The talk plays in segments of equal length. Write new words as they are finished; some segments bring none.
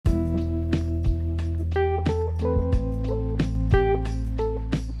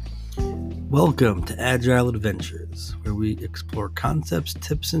Welcome to Agile Adventures, where we explore concepts,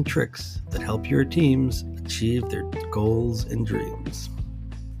 tips, and tricks that help your teams achieve their goals and dreams.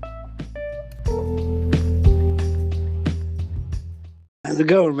 How's it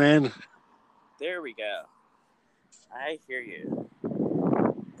going, man? There we go. I hear you.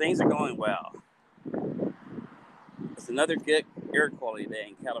 Things are going well. It's another good air quality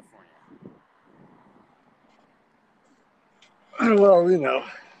day in California. Well,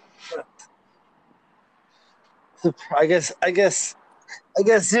 I guess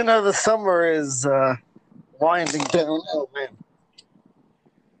the summer is winding down. Oh man.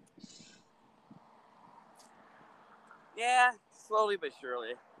 Yeah, slowly but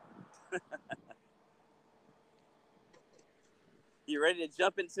surely. You ready to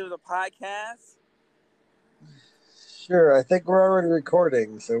jump into the podcast? Sure, I think we're already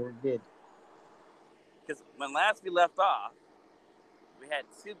recording, so we're good. Because when last we left off, we had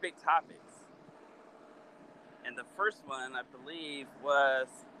two big topics. And the first one, I believe, was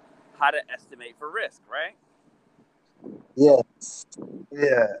how to estimate for risk, right? Yes.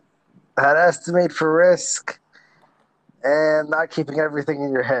 Yeah. How to estimate for risk and not keeping everything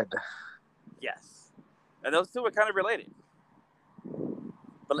in your head. Yes. And those two are kind of related.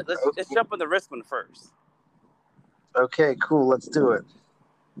 But let's jump on the risk one first. Okay, cool. Let's do it.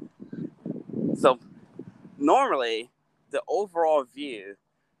 So normally, the overall view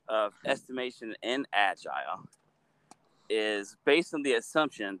of estimation in Agile is based on the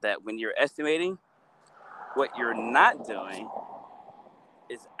assumption that when you're estimating, what you're not doing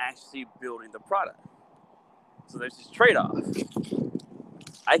is actually building the product. So there's this trade-off.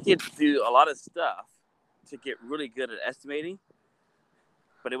 I could do a lot of stuff to get really good at estimating,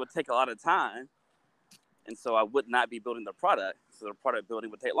 but it would take a lot of time, and so I would not be building the product, so the product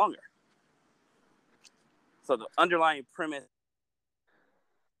building would take longer. So the underlying premise,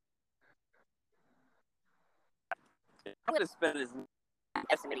 I'm going to spend as much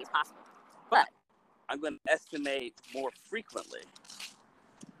estimating as possible, but I'm going to estimate more frequently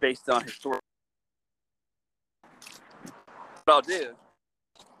based on historical. What I'll do,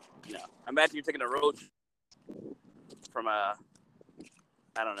 imagine you're taking a road from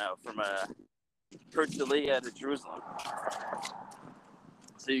Herzliya to Jerusalem.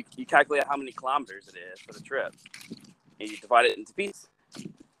 So you calculate how many kilometers it is for the trip, and you divide it into pieces.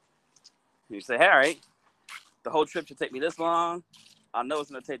 And you say, hey, all right, the whole trip should take me this long. I know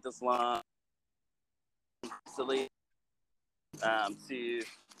it's going to take this long. Herzliya to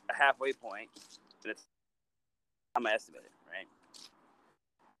a halfway point, and I'm going to estimate it, right?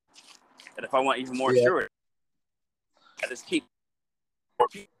 And if I want even more sure, I just keep more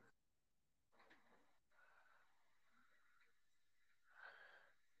people.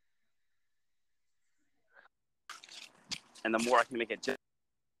 And the more I can make it.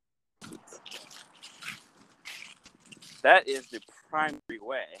 That is the primary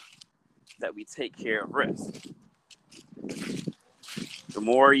way that we take care of risk. The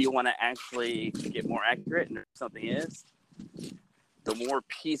more you want to actually get more accurate and something is, the more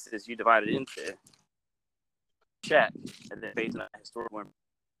pieces you divide it into. Check, and then based on historical.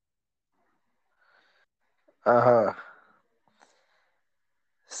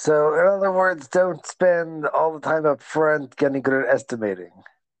 So, in other words, don't spend all the time up front getting good at estimating.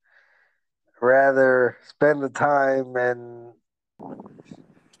 Rather, spend the time and...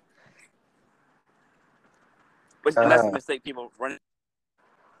 And that's the mistake people run.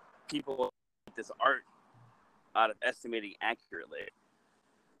 People make this art out of estimating accurately.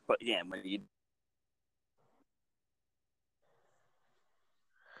 But yeah, when you...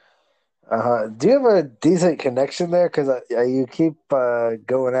 Do you have a decent connection there? Because you keep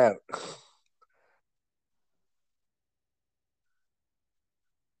going out.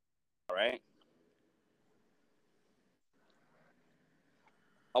 All right.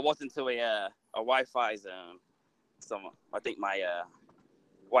 I walked into a Wi-Fi zone, so I think my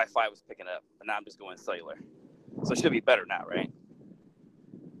Wi-Fi was picking up, but now I'm just going cellular. So it should be better now, right?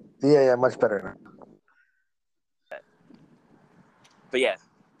 Yeah, much better now. But yeah,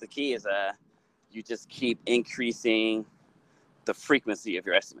 the key is you just keep increasing the frequency of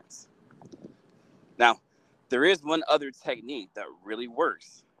your estimates. Now, there is one other technique that really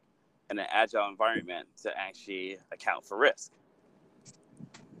works in an agile environment to actually account for risk.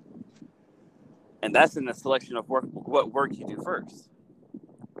 And that's in the selection of what work you do first.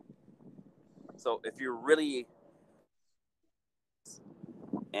 So if you're really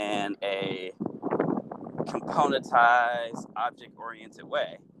in a componentized, object-oriented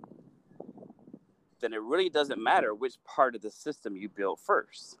way, then it really doesn't matter which part of the system you build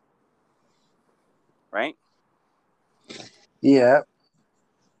first. Right? Yeah.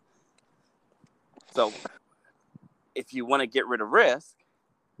 So if you want to get rid of risk,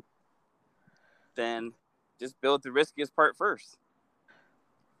 then just build the riskiest part first.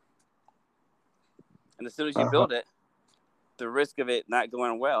 And as soon as you build it, the risk of it not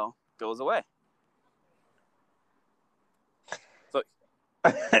going well goes away. So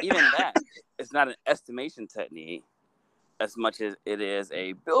even that is not an estimation technique as much as it is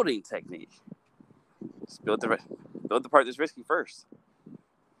a building technique. Just build the part that's risky first.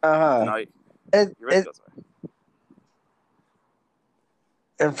 Your risk goes away.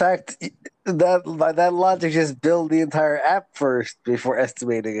 In fact, that by that logic, just build the entire app first before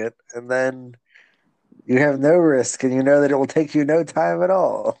estimating it, and then you have no risk, and you know that it will take you no time at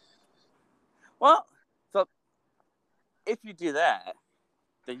all. Well, so if you do that,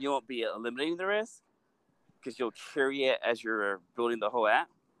 then you won't be eliminating the risk because you'll carry it as you're building the whole app.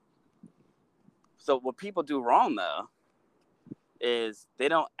 So what people do wrong, though, is they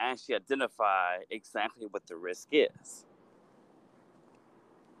don't actually identify exactly what the risk is.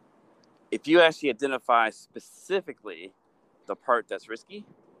 If you actually identify specifically the part that's risky,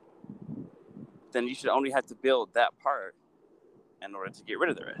 then you should only have to build that part in order to get rid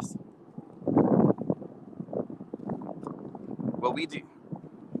of the risk. What we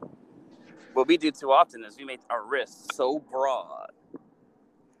do too often is we make our risk so broad,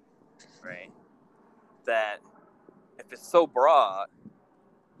 right, that if it's so broad,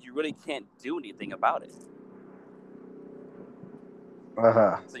 you really can't do anything about it.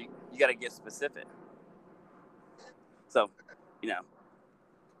 So you got to get specific. So,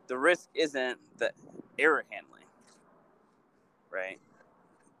 the risk isn't the error handling, right?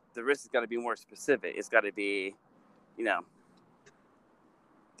 The risk has got to be more specific. It's got to be,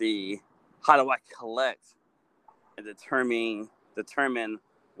 the how do I collect and determine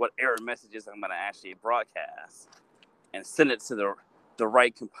what error messages I'm going to actually broadcast and send it to the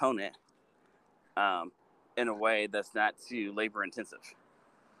right component in a way that's not too labor intensive.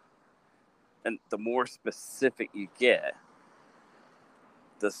 And the more specific you get,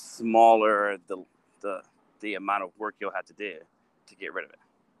 the smaller the amount of work you'll have to do to get rid of it.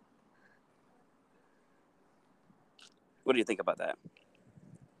 What do you think about that?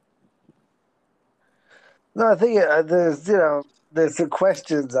 No, I think there's some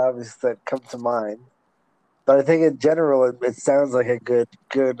questions obviously that come to mind, but I think in general it sounds like a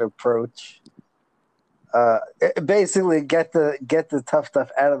good approach. Basically, get the tough stuff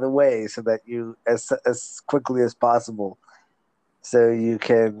out of the way so that you as quickly as possible, so you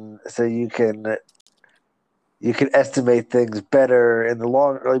can estimate things better in the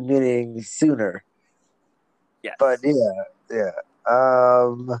long run, meaning sooner. Yes. But yeah.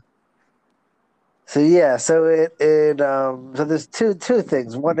 So there's two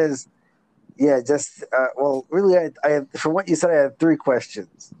things. One is, really, I from what you said, I had three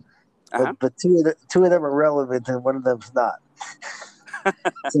questions, but two of them are relevant and one of them's not.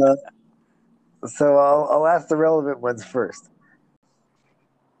 so I'll ask the relevant ones first.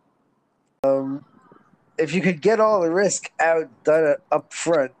 If you could get all the risk done up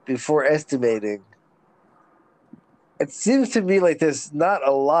front before estimating, it seems to me like there's not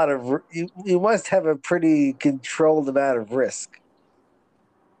a lot of you must have a pretty controlled amount of risk.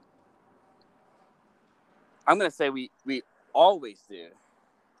 I'm going to say we always do.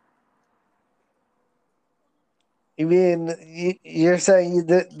 You mean you're saying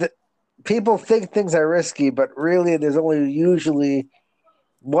that people think things are risky, but really there's only usually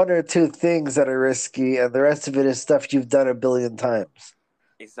one or two things that are risky, and the rest of it is stuff you've done a billion times.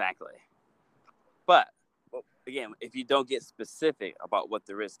 Exactly. But again, if you don't get specific about what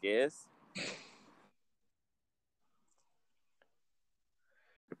the risk is,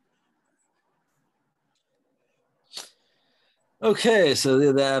 okay, so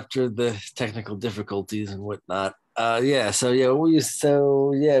after the technical difficulties and whatnot, where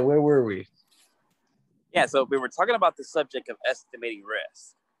were we? Yeah, so we were talking about the subject of estimating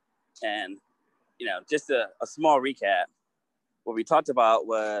risk, and just a small recap. What we talked about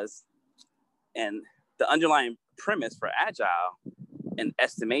was, and the underlying premise for Agile and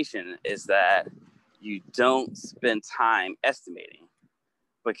estimation is that you don't spend time estimating,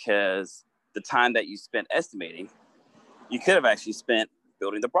 because the time that you spent estimating, you could have actually spent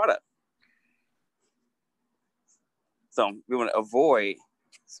building the product. So we want to avoid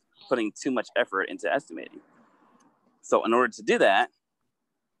putting too much effort into estimating. So in order to do that,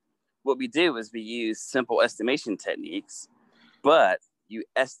 what we do is we use simple estimation techniques, but you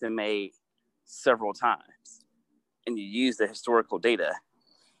estimate several times, and you use the historical data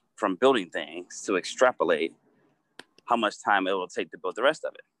from building things to extrapolate how much time it will take to build the rest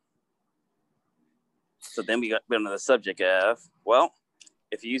of it. So then we got into the subject of, well,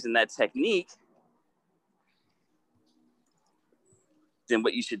 if you're using that technique, then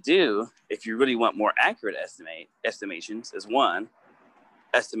what you should do if you really want more accurate estimations is one,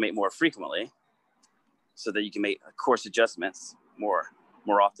 estimate more frequently so that you can make course adjustments more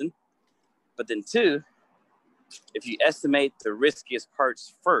often. But then two, if you estimate the riskiest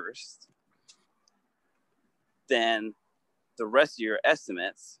parts first, then the rest of your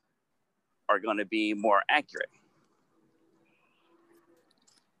estimates are going to be more accurate.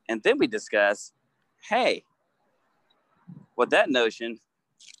 And then we discuss, hey, with that notion,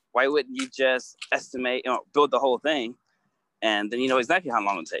 why wouldn't you just estimate, build the whole thing, and then you know exactly how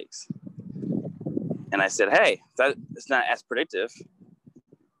long it takes? And I said, hey, it's not as predictive,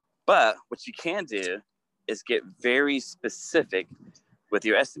 but what you can do is get very specific with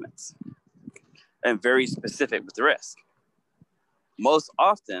your estimates and very specific with the risk. Most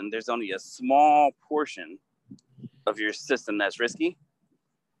often, there's only a small portion of your system that's risky,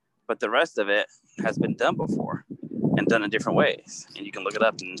 but the rest of it has been done before and done in different ways. And you can look it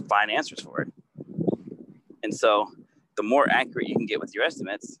up and find answers for it. And so the more accurate you can get with your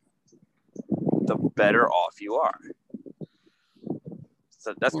estimates, the better off you are.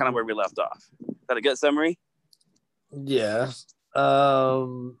 So that's kind of where we left off. Is that a good summary? Yeah.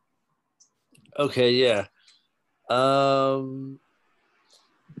 Okay, yeah.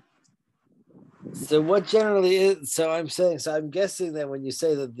 So what generally is, I'm guessing that when you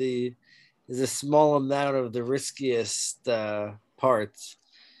say that there's a small amount of the riskiest parts,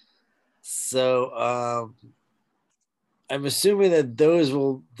 so I'm assuming that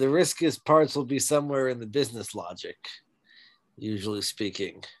the riskiest parts will be somewhere in the business logic, usually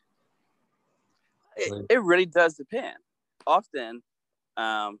speaking. It really does depend. Often,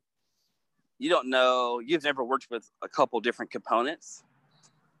 you don't know, you've never worked with a couple different components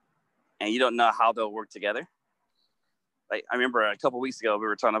and you don't know how they'll work together. Like I remember a couple weeks ago, we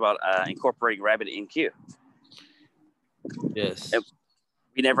were talking about incorporating RabbitMQ. Yes. And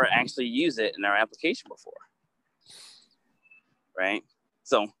we never actually used it in our application before. Right?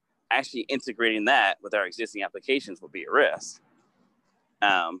 So actually integrating that with our existing applications would be a risk.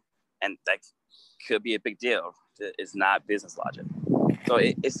 And that could be a big deal. It's not business logic. So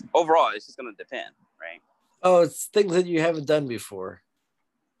it's overall, it's just going to depend, right? Oh, it's things that you haven't done before.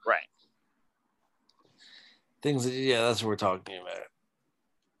 Right. Things that, yeah, that's what we're talking about.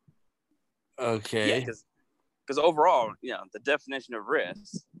 Okay. Yeah, because overall, the definition of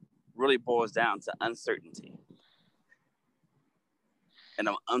risk really boils down to uncertainty. And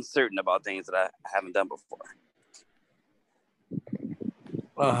I'm uncertain about things that I haven't done before.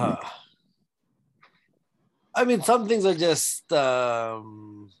 I mean, some things are just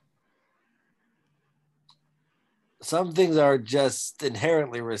some things are just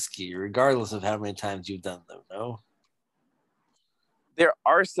inherently risky, regardless of how many times you've done them. No, there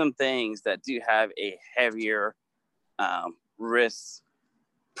are some things that do have a heavier risk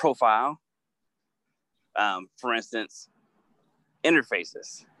profile. For instance,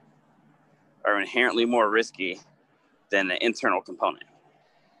 interfaces are inherently more risky than the internal component,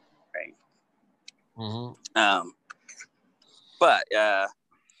 right? Mm-hmm. But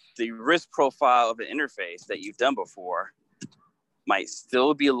the risk profile of an interface that you've done before might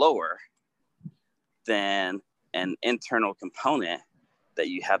still be lower than an internal component that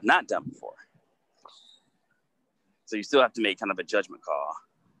you have not done before. So you still have to make kind of a judgment call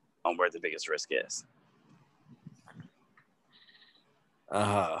on where the biggest risk is.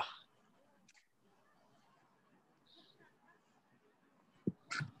 I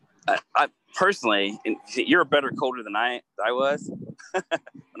personally, and you're a better coder than I was when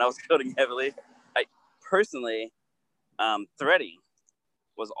I was coding heavily. I personally, threading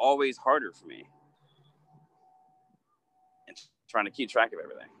was always harder for me, and trying to keep track of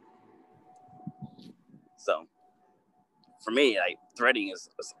everything. So, for me, threading is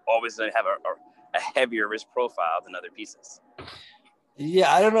always going to have a heavier risk profile than other pieces.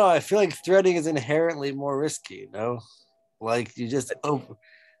 Yeah, I don't know. I feel like threading is inherently more risky. Like you just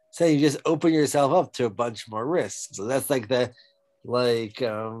open yourself up to a bunch more risks. So that's like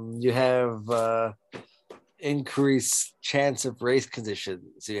you have increased chance of race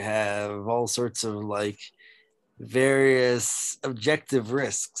conditions. You have all sorts of various objective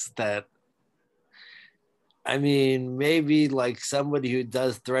risks that, I mean, maybe somebody who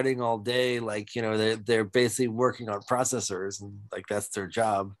does threading all day, they're basically working on processors and that's their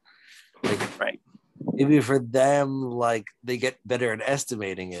job. Right. Maybe for them, they get better at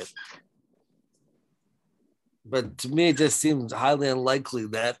estimating it. But to me, it just seems highly unlikely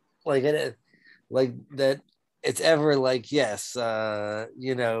that that it's ever yes, a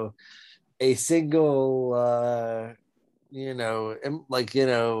single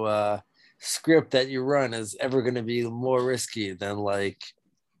script that you run is ever going to be more risky than like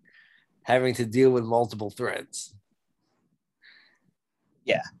having to deal with multiple threats.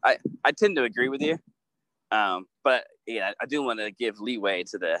 Yeah, I tend to agree with you. But yeah, I do want to give leeway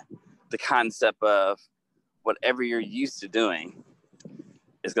to the concept of whatever you're used to doing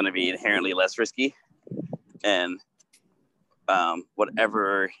is going to be inherently less risky, and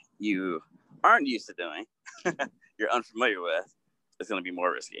whatever you aren't used to doing, you're unfamiliar with, is going to be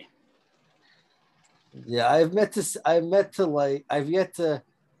more risky. Yeah, I've yet to.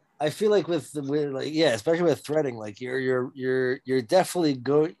 I feel like with like, yeah, especially with threading, like you're definitely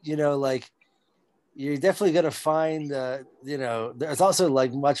like you're definitely gonna find it's also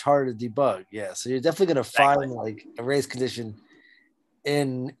like much harder to debug. Yeah, so you're definitely gonna find like a race condition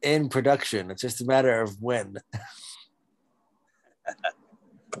in production. It's just a matter of when.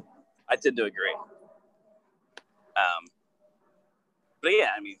 I tend to agree. But yeah,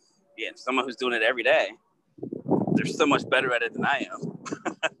 I mean, yeah, someone who's doing it every day, they're so much better at it than I am.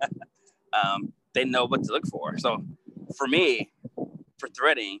 They know what to look for. So for me, for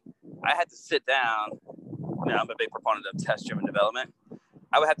threading, I had to sit down. I'm a big proponent of test-driven development.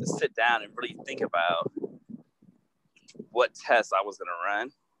 I would have to sit down and really think about what tests I was going to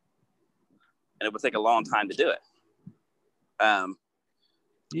run, and it would take a long time to do it.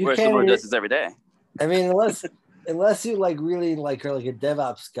 Whereas someone who does this every day. I mean, unless you like really like are like a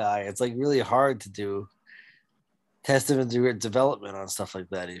DevOps guy, it's like really hard to do test-driven development on stuff like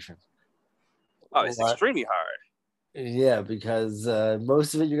that. Even. Oh, it's extremely hard. Yeah, because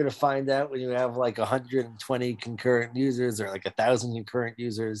most of it you're going to find out when you have like 120 concurrent users or like 1,000 concurrent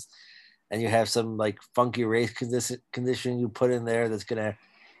users, and you have some like funky race condition you put in there that's going to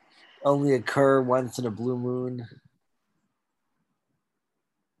only occur once in a blue moon.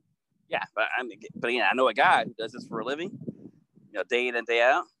 Yeah, but I know a guy who does this for a living, day in and day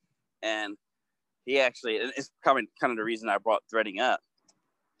out, and he actually, it's kind of the reason I brought threading up.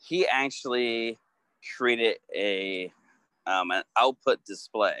 He actually created an output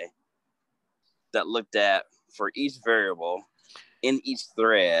display that looked at for each variable in each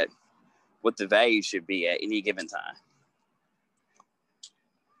thread what the value should be at any given time.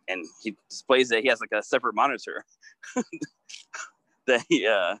 And he displays it. He has like a separate monitor that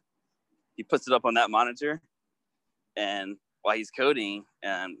he puts it up on that monitor, and while he's coding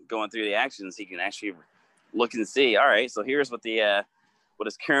and going through the actions, he can actually look and see, all right, so here's what what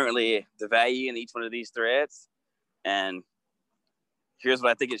is currently the value in each one of these threads, and here's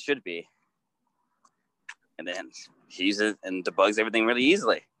what I think it should be. And then he uses it and debugs everything really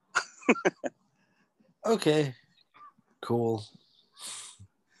easily. Okay, cool.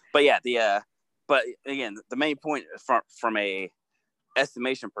 But yeah, but again, the main point from a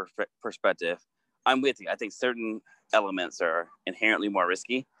estimation perspective, I'm with you. I think certain elements are inherently more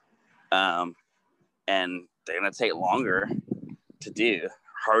risky, and they're going to take longer to do,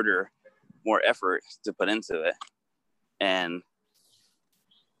 harder, more effort to put into it. And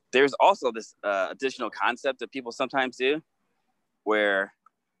there's also this additional concept that people sometimes do where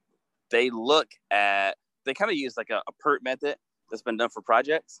they kind of use like a PERT method that's been done for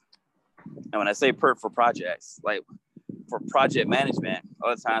projects. And when I say PERT for projects, like for project management, a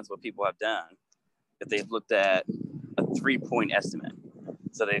lot of times what people have done is they've looked at a 3-point estimate.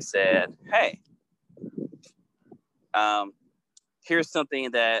 So they said, hey, here's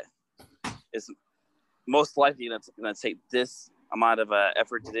something that is most likely going to take this amount of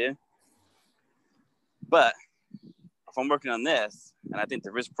effort to do. But if I'm working on this and I think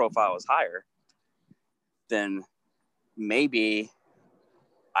the risk profile is higher, then maybe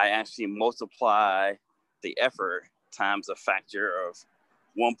I actually multiply the effort times a factor of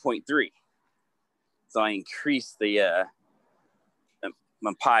 1.3. So I increase the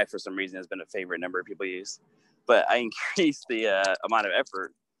pi for some reason has been a favorite number people use, but I increase the amount of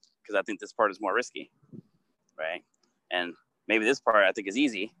effort because I think this part is more risky, right? And maybe this part I think is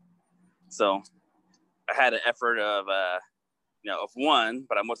easy. So I had an effort of of 1,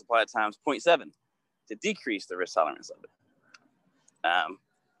 but I multiplied it times 0.7 to decrease the risk tolerance of it.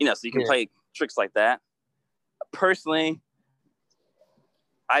 So you can play tricks like that. Personally,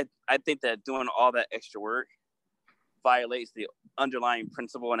 I think that doing all that extra work violates the underlying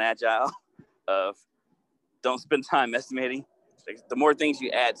principle in Agile of don't spend time estimating. The more things you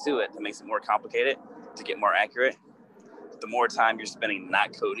add to it, that makes it more complicated to get more accurate. The more time you're spending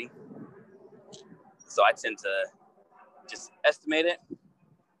not coding. So I tend to just estimate it,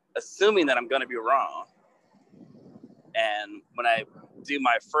 assuming that I'm going to be wrong. And when I do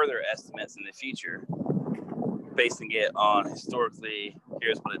my further estimates in the future, basing it on historically,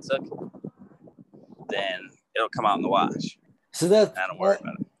 here's what it took, then it'll come out in the wash. So that, I don't worry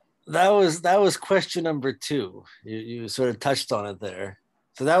about it. that was question number 2. You sort of touched on it there.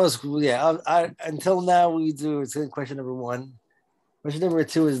 So that was I until now we do it's question number 1. Question number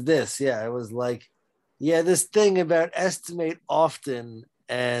 2 is this. Yeah, it was like, yeah, this thing about estimate often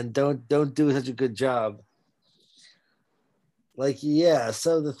and don't do such a good job. Like, yeah.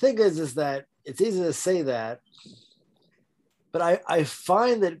 So the thing is that it's easy to say that, but I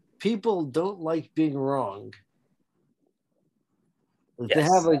find that people don't like being wrong. Yes. They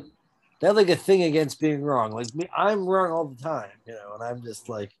have like a thing against being wrong. Like me, I'm wrong all the time, and I'm just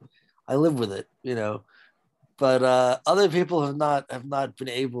like, I live with it. But other people have not been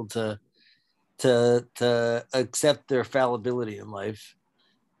able to accept their fallibility in life,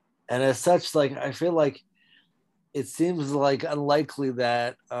 and as such, like I feel like it seems like unlikely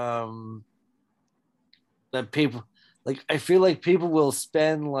that that people like I feel like people will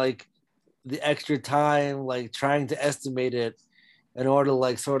spend like the extra time like trying to estimate it in order to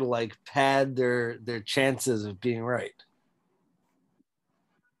like sort of like pad their chances of being right.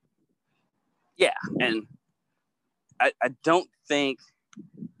 Yeah, and I don't think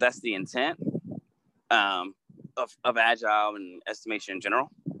that's the intent of agile and estimation in general.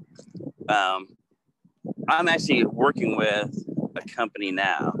 I'm actually working with a company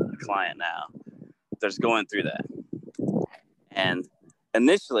now, a client now, that's going through that. And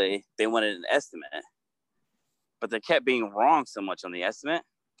initially, they wanted an estimate, but they kept being wrong so much on the estimate.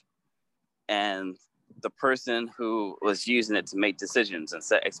 And the person who was using it to make decisions and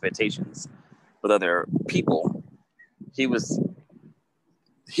set expectations with other people, he was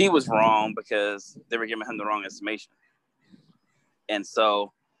wrong because they were giving him the wrong estimation. And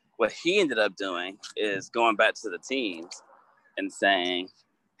so what he ended up doing is going back to the teams and saying,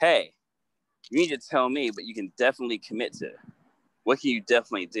 hey, you need to tell me what you can definitely commit to. What can you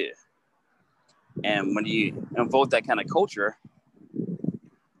definitely do? And when you invoke that kind of culture,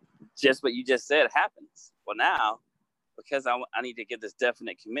 just what you just said happens. Well, now, because I need to get this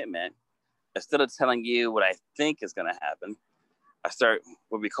definite commitment, instead of telling you what I think is going to happen, I start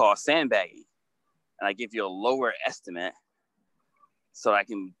what we call sandbagging. And I give you a lower estimate so I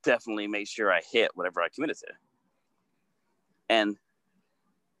can definitely make sure I hit whatever I committed to. And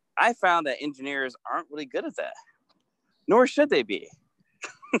I found that engineers aren't really good at that, nor should they be.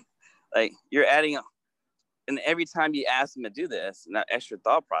 Like you're adding, and every time you ask them to do this, and that extra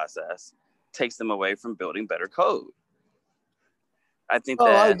thought process takes them away from building better code. I think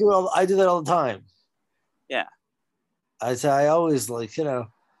I do that all the time. Yeah. I always like,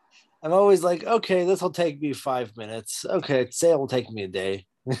 I'm always like, okay, this will take me 5 minutes. Okay, say it will take me a day.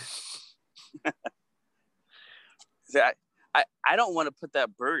 See, I don't want to put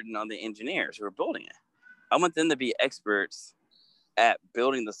that burden on the engineers who are building it. I want them to be experts at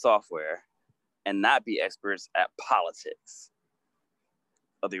building the software and not be experts at politics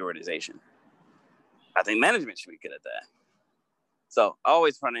of the organization. I think management should be good at that. So I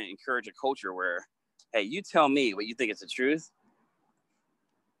always try to encourage a culture where, hey, you tell me what you think is the truth.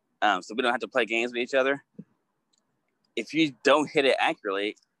 So we don't have to play games with each other. If you don't hit it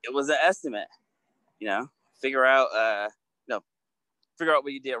accurately, it was an estimate. Figure out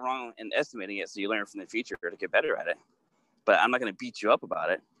what you did wrong in estimating it, so you learn from the future to get better at it. But I'm not going to beat you up about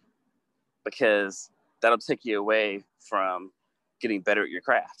it because that'll take you away from getting better at your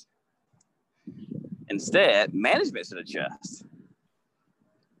craft. Instead, management should adjust.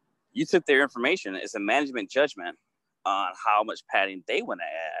 You took their information. It's a management judgment on how much padding they want to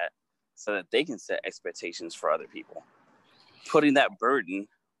add so that they can set expectations for other people. Putting that burden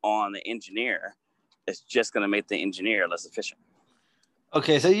on the engineer is just going to make the engineer less efficient.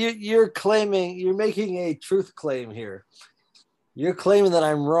 Okay, so you're making a truth claim here. You're claiming that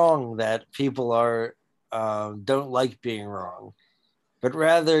I'm wrong, that people are don't like being wrong, but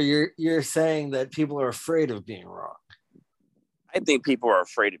rather you're saying that people are afraid of being wrong. I think people are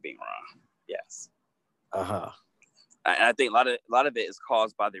afraid of being wrong. Yes. Uh-huh. And I think a lot of it is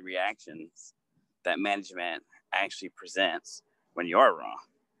caused by the reactions that management actually presents when you are wrong.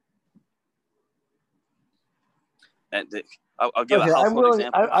 And I'll give a household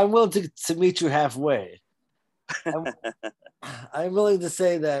example. I'm willing to meet you halfway. I'm willing to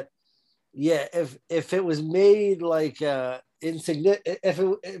say that, yeah, if it was made like insignificant, if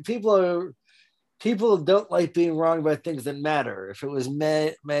people don't like being wrong about things that matter. If it was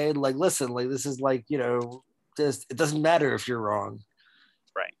made like, listen, like this is like, just it doesn't matter if you're wrong,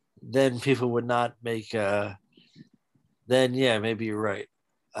 right? Then people would not make. Then yeah, maybe you're right.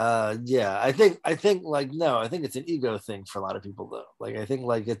 Yeah, I think like no, I think it's an ego thing for a lot of people though. Like I think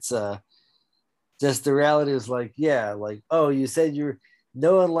like it's just the reality is like, yeah, like, oh, you said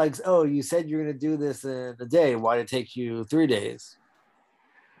no one likes, oh, you said you're gonna do this in a day. Why did it take you 3 days?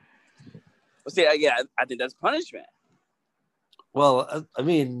 Well, see, yeah, I think that's punishment. Well, I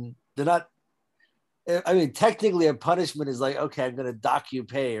mean, they're not. I mean, technically, a punishment is like, okay, I'm going to dock you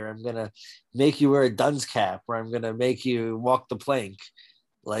pay, or I'm going to make you wear a dunce cap, or I'm going to make you walk the plank.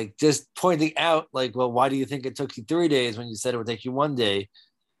 Like, just pointing out, like, well, why do you think it took you 3 days when you said it would take you 1 day?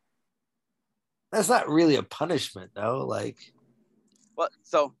 That's not really a punishment, though. Like, well,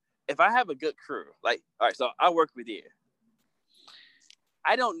 so if I have a good crew, like, all right, so I work with you.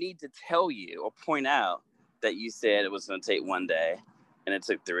 I don't need to tell you or point out that you said it was going to take 1 day and it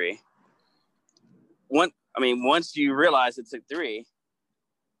took 3. Once you realize it took 3,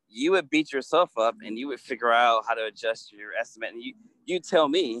 you would beat yourself up and you would figure out how to adjust your estimate. And you tell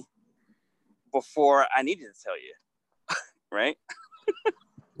me before I needed to tell you, right?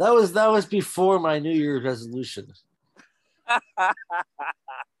 that was before my New Year's resolution. I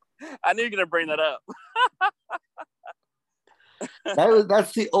knew you were going to bring that up.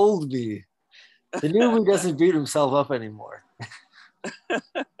 That's the old me. The new me doesn't beat himself up anymore.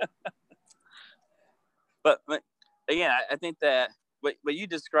 But again, I think that what you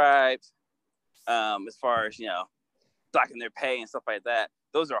described, as far as docking their pay and stuff like that,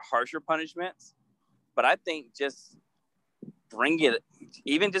 those are harsher punishments. But I think just bringing it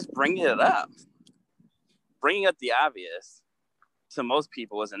up, bringing up the obvious to most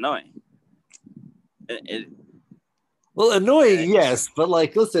people is annoying. Well, annoying, yes, but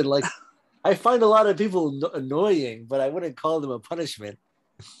like, listen, like, I find a lot of people annoying, but I wouldn't call them a punishment.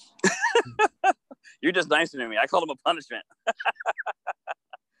 You're just nicer than me. I call them a punishment.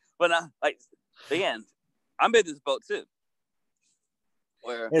 But again, I'm in this boat too.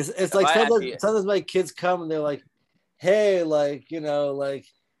 Where it's like sometimes my kids come and they're like, "Hey, like,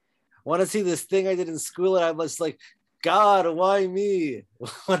 want to see this thing I did in school?" And I'm just like, "God, why me?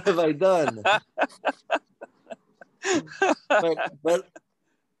 What have I done?" but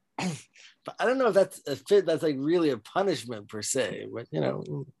I don't know if that's a fit. That's like really a punishment per se. But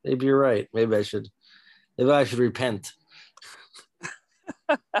maybe you're right. Maybe I should repent.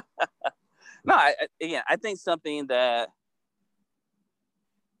 No, I think something that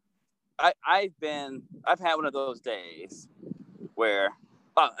I've had one of those days where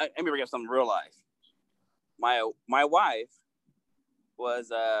let me bring up something real life. My wife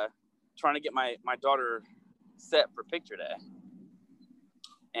was trying to get my daughter set for picture day,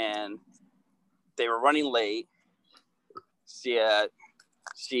 and they were running late. They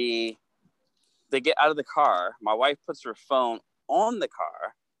get out of the car. My wife puts her phone on the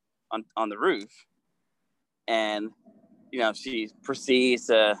car, on the roof, and she proceeds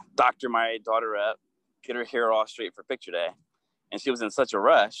to doctor my daughter up, get her hair all straight for picture day, and she was in such a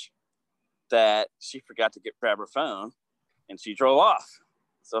rush that she forgot to grab her phone, and she drove off.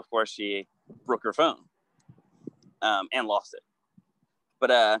 So of course she broke her phone, and lost it.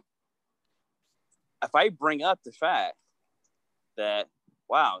 But if I bring up the fact that,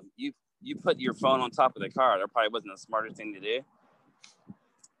 wow, you put your phone on top of the car, that probably wasn't the smartest thing to do.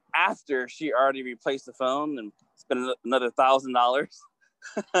 After she already replaced the phone and spent another $1,000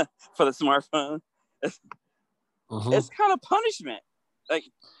 for the smartphone, it's kind of punishment. Like,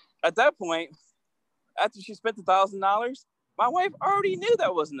 at that point, after she spent the $1,000, my wife already knew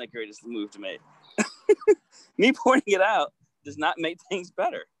that wasn't the greatest move to make. Me pointing it out does not make things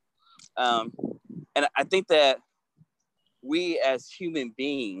better. And I think that we as human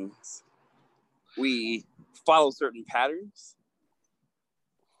beings, we follow certain patterns,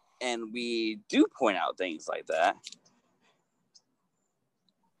 and we do point out things like that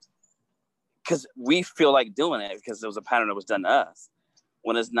because we feel like doing it because there was a pattern that was done to us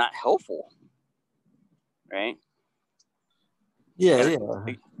when it's not helpful, right? Yeah.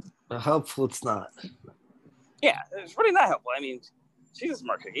 Helpful, it's not. Yeah, it's really not helpful. I mean, she's a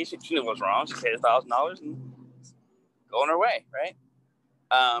smart cookie. She knew what was wrong. She paid $1,000 and go on her way, right?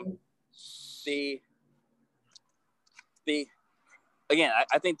 Again,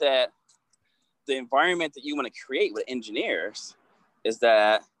 I think that the environment that you want to create with engineers is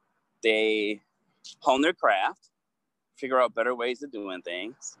that they hone their craft, figure out better ways of doing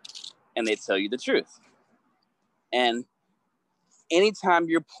things, and they tell you the truth. And anytime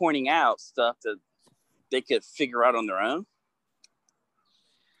you're pointing out stuff that they could figure out on their own,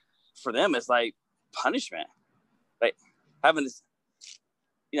 for them, it's like punishment. Like having this,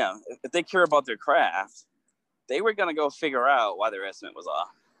 if they care about their craft, they were going to go figure out why their estimate was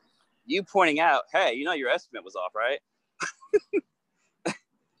off. You pointing out, hey, your estimate was off, right?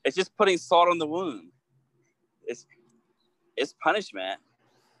 It's just putting salt on the wound. It's punishment.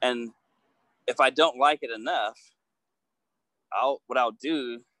 And if I don't like it enough, what I'll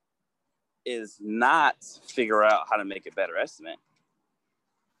do is not figure out how to make a better estimate.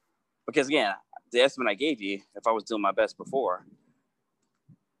 Because again, the estimate I gave you, if I was doing my best before,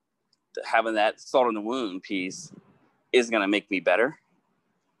 having that salt in the wound piece is going to make me better.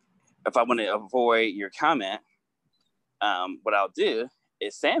 If I want to avoid your comment, what I'll do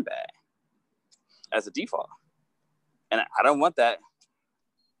is sandbag as a default. And I don't want that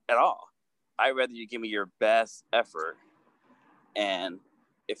at all. I'd rather you give me your best effort. And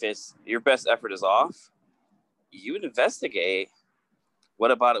if it's your best effort is off, you would investigate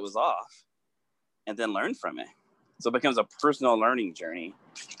what about it was off and then learn from it. So it becomes a personal learning journey,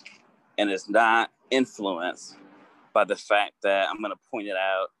 and it's not influenced by the fact that I'm going to point it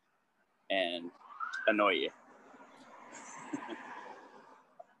out and annoy you.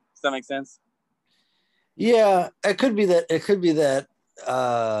 Does that make sense? Yeah, it could be that. It could be that.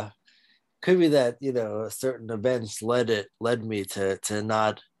 Certain events led me to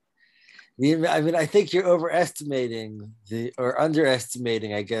not. I mean, I think you're overestimating or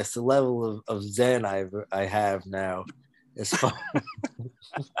underestimating, I guess, the level of zen I have now,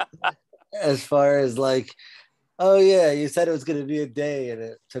 as far as like, oh yeah, you said it was going to be a day and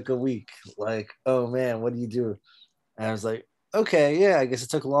it took a week. Like, oh man, what do you do? And I was like, okay, yeah, I guess it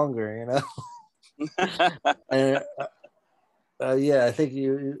took longer, and yeah, I think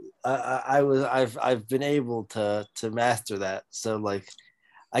I've been able to master that. So like,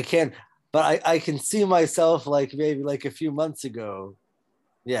 I can't, but I can see myself like maybe like a few months ago,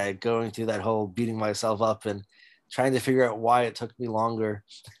 yeah, going through that whole beating myself up and trying to figure out why it took me longer.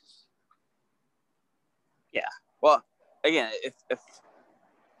 Yeah. Well, again, if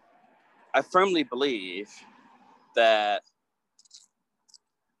I firmly believe that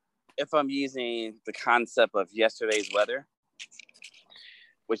if I'm using the concept of yesterday's weather,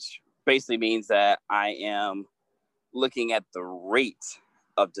 which basically means that I am looking at the rate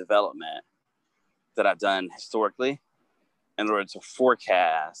of development that I've done historically in order to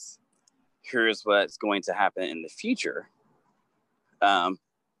forecast here's what's going to happen in the future.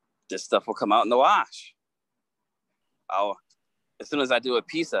 This stuff will come out in the wash. As soon as I do a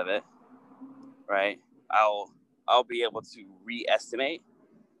piece of it, right, I'll be able to re-estimate.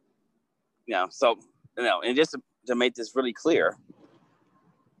 And just to make this really clear,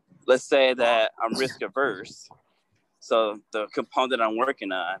 let's say that I'm risk averse. So the component I'm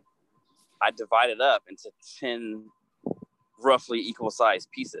working on, I divide it up into 10 roughly equal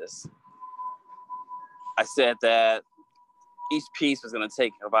sized pieces. I said that each piece was going to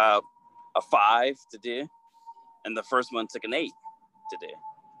take about a 5 to do, and the first one took an 8 to do.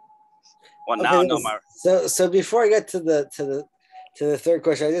 Well, now I know my. So before I get to the third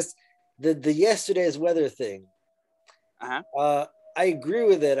question, the yesterday's weather thing. Uh-huh. I agree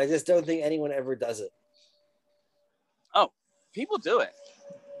with it. I just don't think anyone ever does it. Oh, people do it.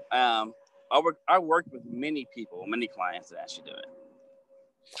 I work with many clients that actually do it.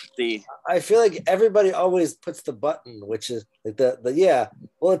 I feel like everybody always puts the button, which is like the yeah.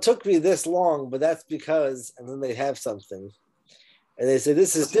 Well, it took me this long, but that's because, and then they have something, and they say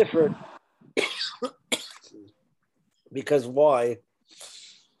this is different because why?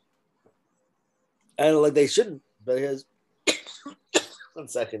 And like they shouldn't, because 1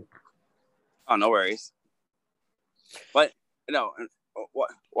 second. Oh, no worries. But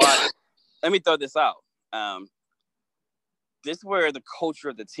why? Let me throw this out. This is where the culture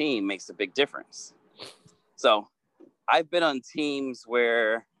of the team makes a big difference. So I've been on teams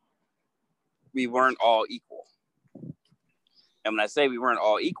where we weren't all equal. And when I say we weren't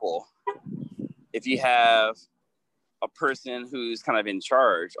all equal, if you have a person who's kind of in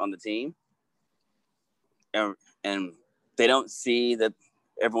charge on the team and they don't see that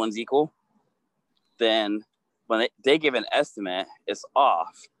everyone's equal, then when they give an estimate, it's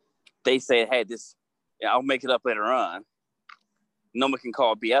off. They say, hey, I'll make it up later on. No one can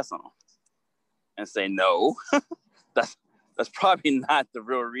call BS on them and say, no, that's probably not the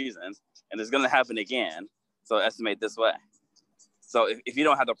real reason. And it's going to happen again. So estimate this way. So if you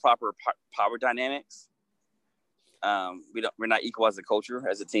don't have the proper power dynamics, we're not equal as a culture,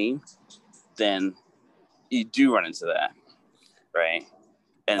 as a team, then you do run into that. Right.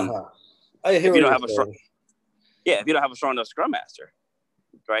 And if you don't have if you don't have a strong enough scrum master,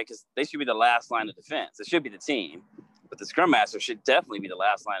 right? Because they should be the last line of defense. It should be the team, but the scrum master should definitely be the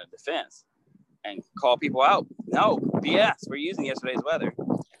last line of defense and call people out. No, BS. We're using yesterday's weather.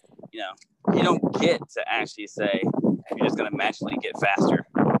 You don't get to actually say you're just going to magically get faster,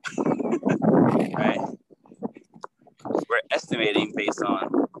 right? We're estimating based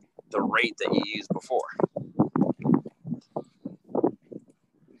on the rate that you used before.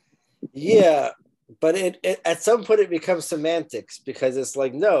 Yeah, but it at some point it becomes semantics because it's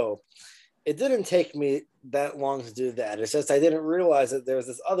like, no, it didn't take me that long to do that. It's just I didn't realize that there was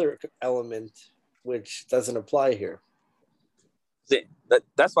this other element which doesn't apply here. See,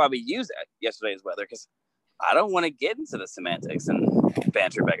 that's why we use yesterday's weather, because I don't want to get into the semantics and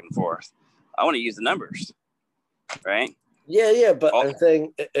banter back and forth. I want to use the numbers, right? Yeah, but I'm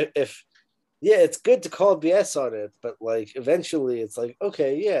saying if it's good to call BS on it, but like eventually it's like,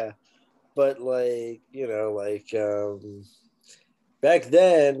 okay, yeah, but like, back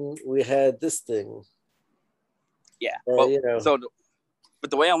then we had this thing. Yeah. But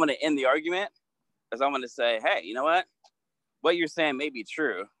the way I want to end the argument is I want to say, hey, you know what you're saying may be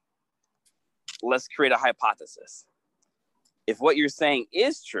true. Let's create a hypothesis. If what you're saying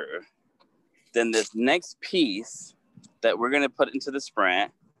is true, then this next piece that we're going to put into the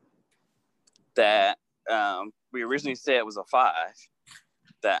sprint that we originally said was a 5,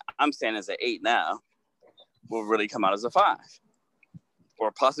 that I'm saying is an 8 now, will really come out as a 5.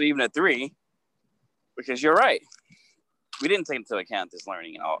 Or possibly even a 3, because you're right. We didn't take into account this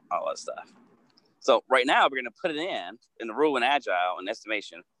learning and all that stuff. So right now, we're going to put it in the rule in Agile and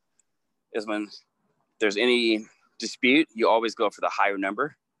estimation is when there's any dispute, you always go for the higher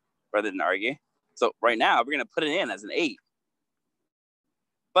number rather than argue. So right now, we're going to put it in as an 8.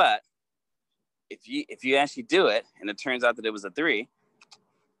 But if you actually do it and it turns out that it was a 3,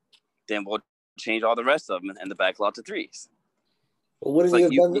 then we'll change all the rest of them and the backlog to 3s. Well,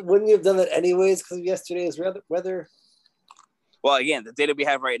 wouldn't you have done that anyways because of yesterday's weather? Well, again, the data we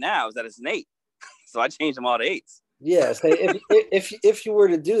have right now is that it's an 8. So I changed them all to 8s. Yeah. So if you were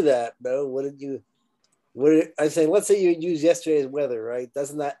to do that, though, I'm saying, let's say you use yesterday's weather, right?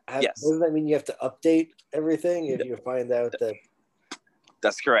 Doesn't that mean you have to update everything if you find out that?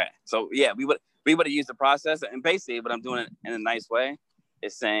 That's correct. So yeah, we would have used the process, and basically what I'm doing in a nice way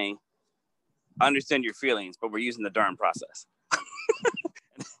is saying, I understand your feelings, but we're using the darn process.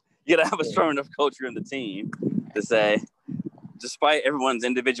 You gotta have a strong enough culture in the team to say, despite everyone's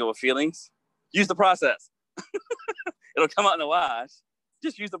individual feelings, use the process. It'll come out in the wash.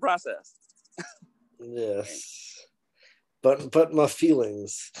 Just use the process. Yes. But my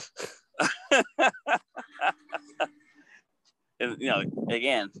feelings. And,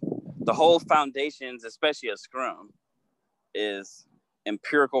 again, the whole foundations, especially a Scrum, is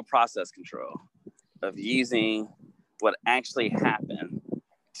empirical process control of using what actually happened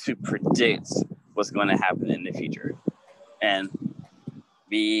to predict what's going to happen in the future. And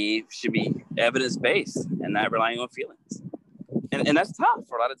we should be evidence-based and not relying on feelings. And that's tough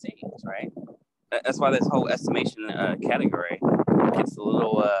for a lot of teams, right? That's why this whole estimation category gets a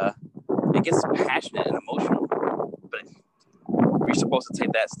little, it gets passionate and emotional. But we're supposed to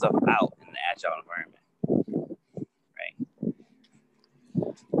take that stuff out in the agile environment, right?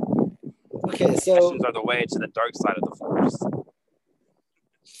 Okay, so passions are the way to the dark side of the force.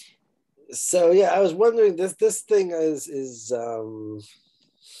 So yeah, I was wondering this thing is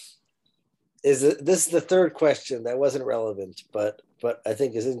this is the third question that wasn't relevant, but I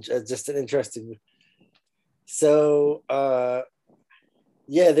think is just an interesting. So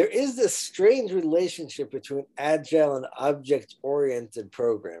there is this strange relationship between agile and object-oriented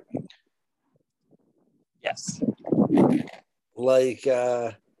programming. Yes. Like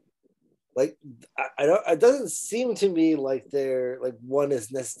I don't. It doesn't seem to me like they're like one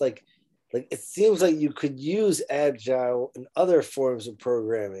is like it seems like you could use agile in other forms of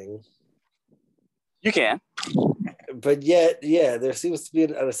programming. You can. But yet, there seems to be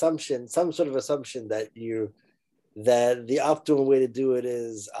an assumption, some sort of assumption that the optimal way to do it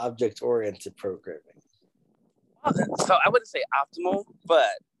is object-oriented programming. So I wouldn't say optimal,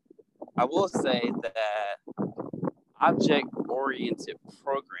 but I will say that object-oriented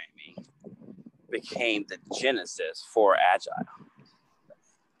programming became the genesis for Agile.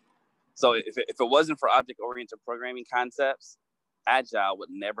 So if it wasn't for object-oriented programming concepts, Agile would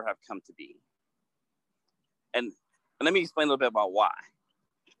never have come to be. And let me explain a little bit about why.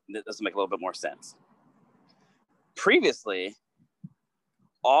 This will make a little bit more sense. Previously,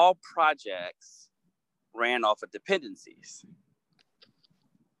 all projects ran off of dependencies.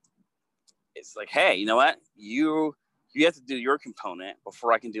 It's like, hey, you know what? You have to do your component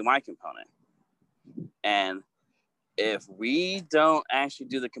before I can do my component. And if we don't actually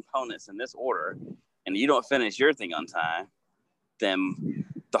do the components in this order and you don't finish your thing on time, then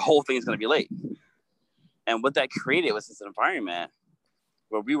the whole thing is going to be late. And what that created was this environment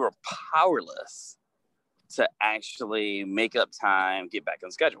where we were powerless to actually make up time, get back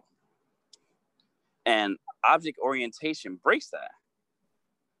on schedule. And object orientation breaks that,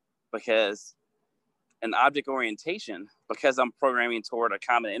 because an object orientation, because I'm programming toward a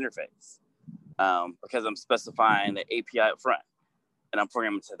common interface, because I'm specifying the API up front, and I'm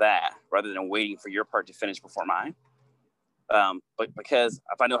programming to that rather than waiting for your part to finish before mine. But because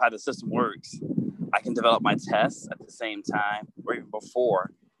if I know how the system works, I can develop my tests at the same time or even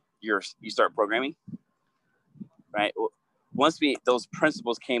before you start programming, right? Once those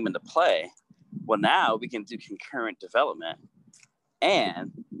principles came into play, well, now we can do concurrent development,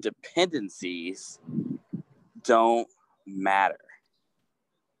 and dependencies don't matter.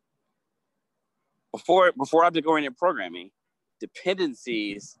 Before object-oriented programming,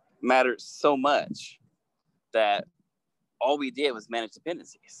 dependencies mattered so much that all we did was manage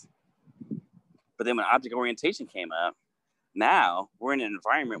dependencies. But then when object orientation came up, now we're in an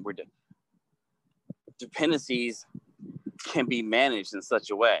environment where dependencies can be managed in such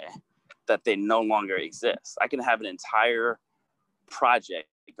a way that they no longer exist. I can have an entire project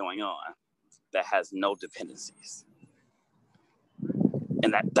going on that has no dependencies.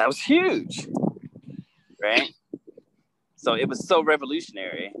 And that was huge, right? So it was so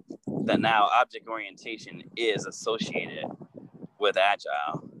revolutionary that now object orientation is associated with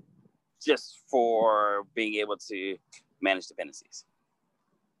Agile just for being able to manage dependencies.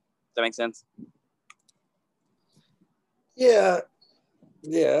 Does that make sense? Yeah.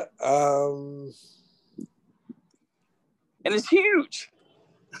 And it's huge.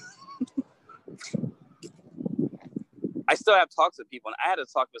 I still have talks with people, and I had a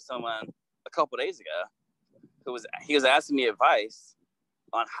talk with someone a couple of days ago he was asking me advice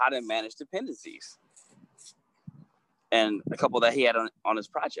on how to manage dependencies, and a couple that he had on his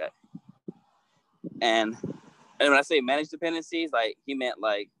project. And when I say manage dependencies, like he meant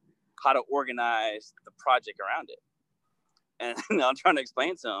like how to organize the project around it. And I'm trying to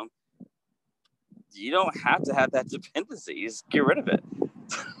explain to him, you don't have to have that dependency. Just get rid of it.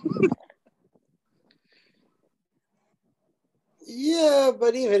 Yeah,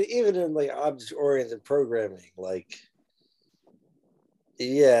 but even in like object-oriented programming, like,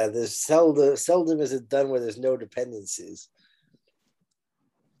 yeah, there's seldom is it done where there's no dependencies.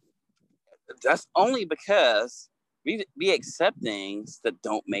 That's only because we accept things that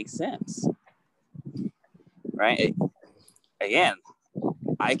don't make sense, right? Again,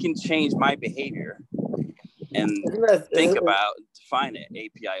 I can change my behavior and think about define an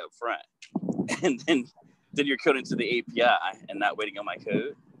API up front, and then you're coding to the API and not waiting on my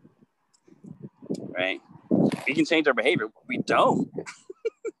code, right? We can change our behavior. We don't,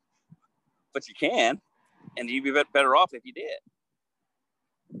 but you can, and you'd be better off if you did.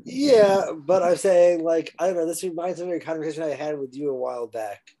 Yeah, but I'm saying, like, I don't know, this reminds me of a conversation I had with you a while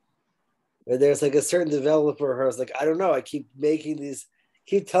back, where there's like a certain developer who was like, I don't know, I keep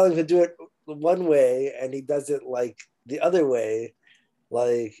telling him to do it one way, and he does it like the other way.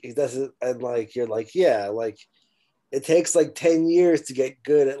 Like, he does it, and like, you're like, yeah, like, it takes like 10 years to get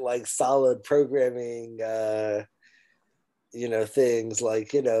good at like solid programming, things,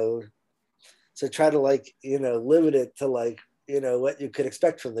 like, so try to like, limit it to like, what you could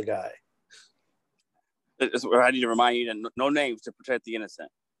expect from the guy. It's where I need to remind you that no names to protect the innocent.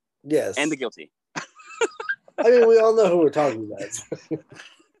 Yes. And the guilty. I mean, we all know who we're talking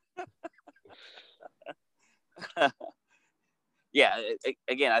about. Yeah,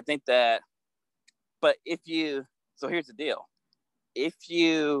 again, I think that, but so here's the deal. If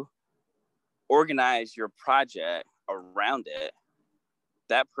you organize your project around it,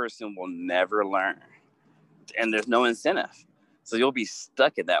 that person will never learn. And there's no incentive. So you'll be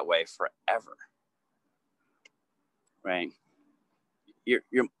stuck in that way forever. Right?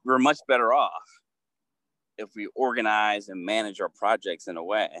 We're much better off if we organize and manage our projects in a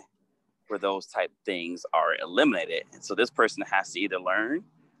way where those type of things are eliminated. And so this person has to either learn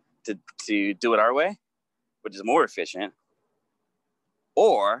to do it our way, which is more efficient,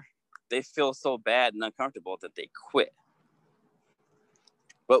 or they feel so bad and uncomfortable that they quit.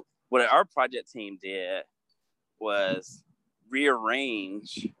 But what our project team did was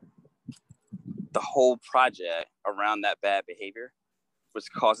rearrange the whole project around that bad behavior,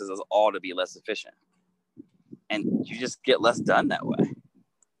 which causes us all to be less efficient. And you just get less done that way.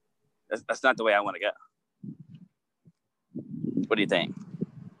 That's not the way I want to go. What do you think?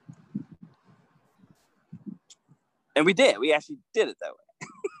 And we did. We actually did it that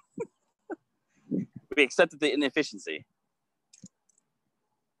way. We accepted the inefficiency.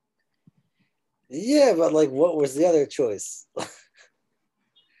 Yeah, but like, what was the other choice?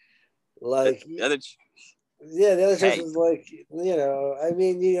 Like, the other choice was like, I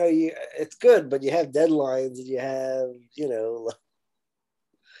mean, it's good, but you have deadlines and you have,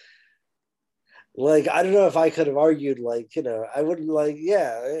 like, I don't know if I could have argued, like, I wouldn't, like,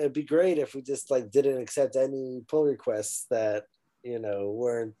 yeah, it'd be great if we just like didn't accept any pull requests that,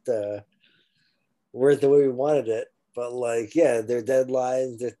 weren't the way we wanted it. But like, yeah, there are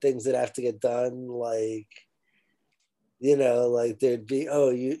deadlines, there are things that have to get done. Like, like there'd be,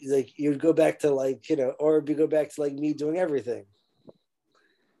 you'd go back to like, or you go back to like me doing everything.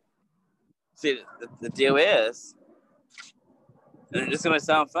 See, the deal is, and it's going to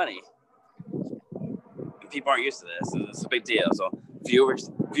sound funny. People aren't used to this. It's a big deal. So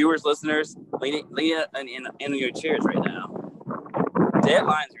viewers, listeners, lean in your chairs right now.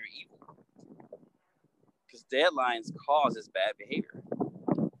 Deadlines are evil because deadlines causes bad behavior.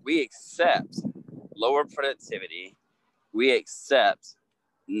 We accept lower productivity. We accept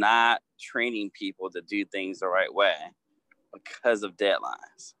not training people to do things the right way because of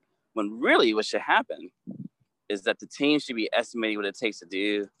deadlines. When really what should happen is that the team should be estimating what it takes to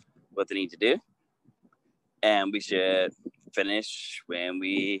do what they need to do. And we should finish when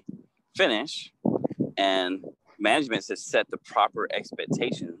we finish. And management should set the proper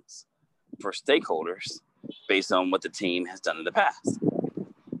expectations for stakeholders based on what the team has done in the past.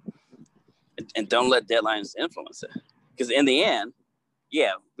 And don't let deadlines influence it. Because in the end,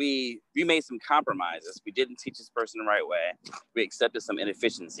 yeah, we made some compromises. We didn't teach this person the right way. We accepted some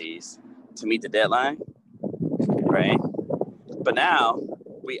inefficiencies to meet the deadline, right? But now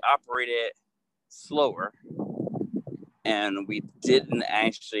we operated slower and we didn't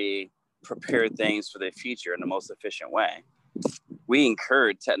actually prepare things for the future in the most efficient way. We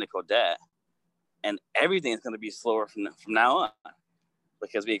incurred technical debt and everything is going to be slower from now on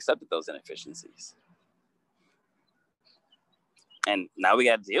because we accepted those inefficiencies. And now we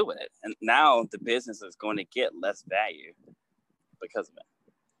got to deal with it. And now the business is going to get less value because of it.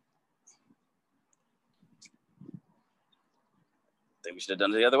 I think we should have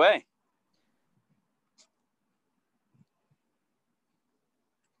done it the other way.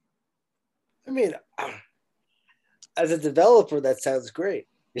 I mean, as a developer, that sounds great.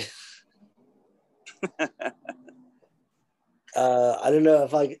 I don't know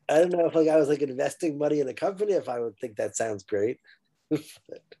if I was like investing money in a company, if I would think that sounds great.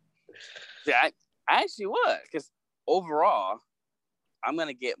 Yeah, I actually would, because overall, I'm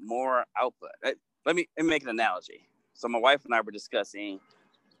gonna get more output. Let me make an analogy. So my wife and I were discussing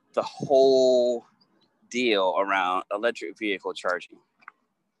the whole deal around electric vehicle charging,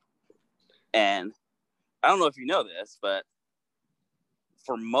 and I don't know if you know this, but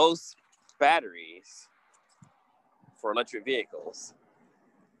for most batteries for electric vehicles,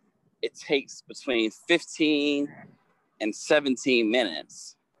 it takes between 15 and 17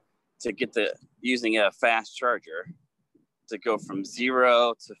 minutes to get using a fast charger to go from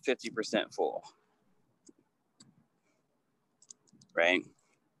 0 to 50% full. Right?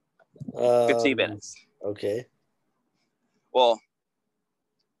 15 minutes. Okay. Well,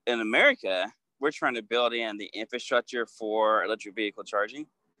 in America, we're trying to build in the infrastructure for electric vehicle charging.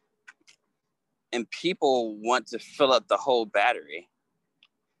 And people want to fill up the whole battery,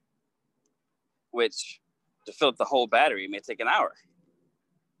 which to fill up the whole battery may take an hour.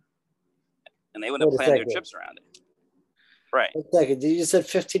 And they want to plan their trips around it. Right. One second. You just said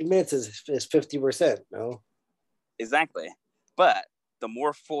 15 minutes is 50%, no? Exactly. But the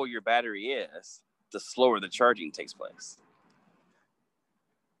more full your battery is, the slower the charging takes place.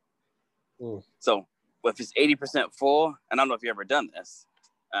 So if it's 80% full, and I don't know if you've ever done this,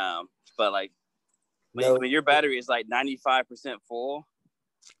 but like when your battery is like 95% full,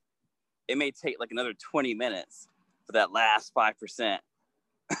 it may take like another 20 minutes for that last 5%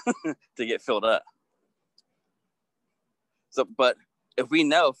 to get filled up. So, but if we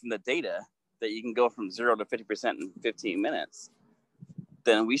know from the data that you can go from 0 to 50% in 15 minutes,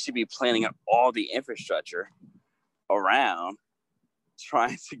 then we should be planning out all the infrastructure around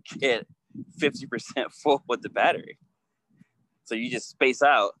trying to get 50% full with the battery. So you just space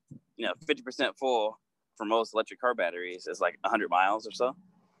out, 50% full for most electric car batteries is like 100 miles or so.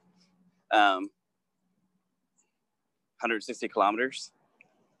 160 kilometers.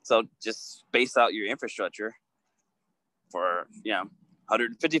 So just space out your infrastructure for,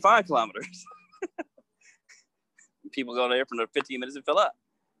 155 kilometers. People go there for another 15 minutes and fill up,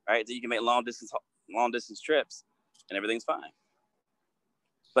 right? So you can make long distance trips and everything's fine.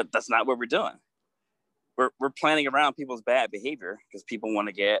 But that's not what we're doing. We're planning around people's bad behavior because people want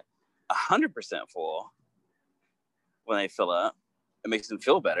to get 100% full when they fill up. It makes them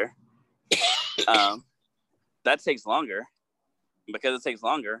feel better. That takes longer. Because it takes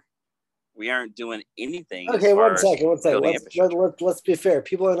longer, we aren't doing anything. Okay, one second. Let's be fair.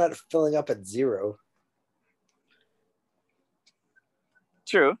 People are not filling up at 0.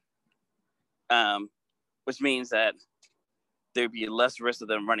 True. Which means that there'd be less risk of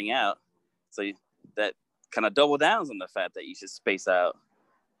them running out. So that kind of double downs on the fact that you should space out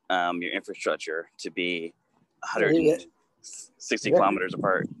your infrastructure to be 160 kilometers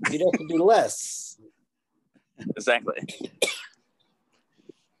apart. You'd have to do less. Exactly.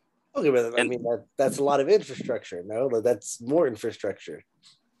 Okay, but I mean that's a lot of infrastructure. No, that's more infrastructure.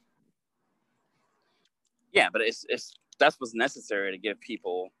 Yeah, but it's that's what's necessary to give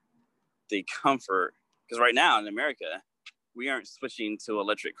people the comfort. Because right now in America, we aren't switching to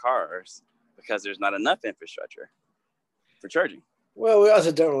electric cars because there's not enough infrastructure for charging. Well, we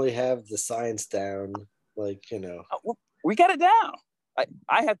also don't really have the science down. Like, we got it down.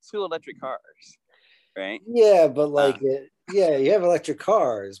 I have 2 electric cars, right? Yeah, but like, you have electric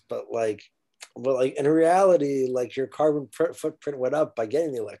cars, but like in reality, like your carbon footprint went up by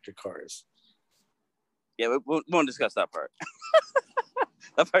getting the electric cars. Yeah, we won't discuss that part.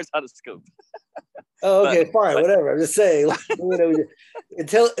 That part's out of scope. Oh, okay, fine, whatever. I'm just saying, like,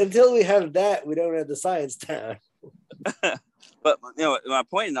 until we have that, we don't have the science down. But my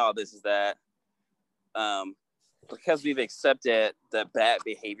point in all this is that because we've accepted the bad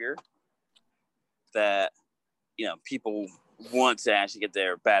behavior that people want to actually get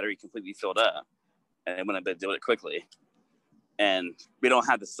their battery completely filled up, and they want to do it quickly, and we don't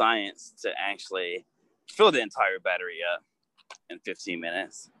have the science to actually fill the entire battery up in 15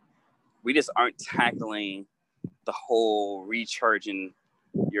 minutes. We just aren't tackling the whole recharging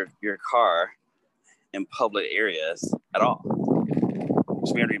your car in public areas at all.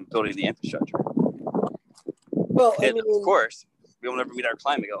 So we aren't even building the infrastructure. Well, of course, we will never meet our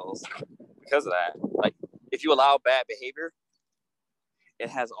climate goals because of that. Like, if you allow bad behavior, it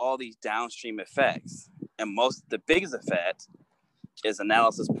has all these downstream effects, and the biggest effect is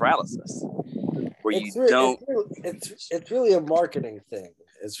analysis paralysis, where it's really a marketing thing.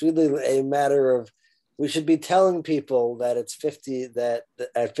 It's really a matter of, we should be telling people that it's 50, that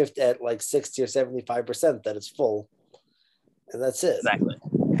at like 60 or 75% that it's full, and that's it. Exactly.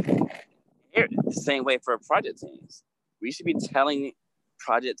 Here, the same way for project teams. We should be telling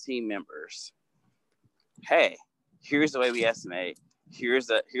project team members, hey, here's the way we estimate.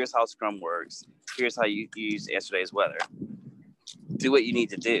 Here's how Scrum works. Here's how you use yesterday's weather. Do what you need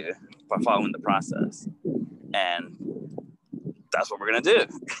to do by following the process. And that's what we're going to do.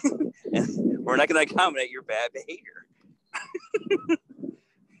 And we're not going to accommodate your bad behavior.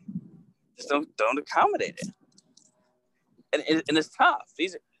 Just don't accommodate it. And it's tough.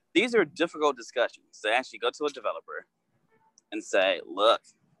 These are difficult discussions to actually go to a developer and say, look,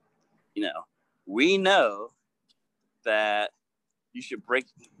 we know that you should break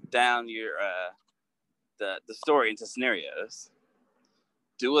down your the story into scenarios.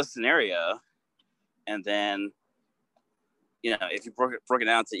 Do a scenario, and then if you broke it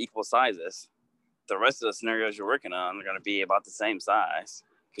down to equal sizes, the rest of the scenarios you're working on are going to be about the same size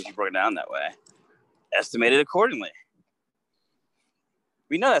because you broke it down that way. Estimate it accordingly.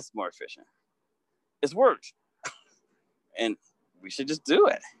 We know that's more efficient. It's worked. And we should just do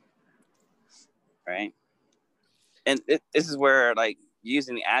it. Right? And this is where, like,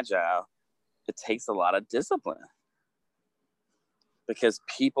 using Agile, it takes a lot of discipline. Because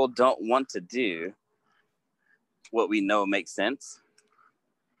people don't want to do what we know makes sense.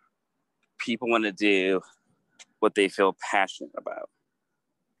 People want to do what they feel passionate about.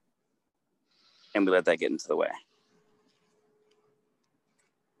 And we let that get into the way.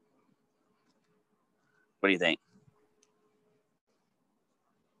 What do you think?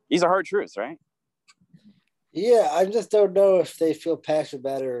 These are hard truths, right? Yeah, I just don't know if they feel passionate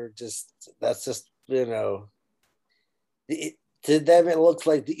about it or that's just, to them it looks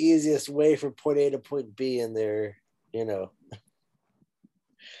like the easiest way from point A to point B in their,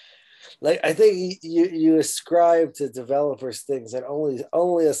 Like, I think you ascribe to developers things that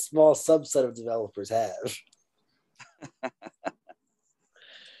only a small subset of developers have.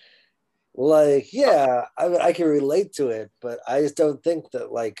 Like, yeah, I can relate to it, but I just don't think that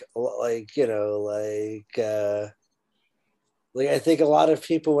I think a lot of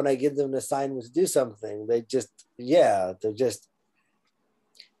people, when I give them an assignment to do something, they're just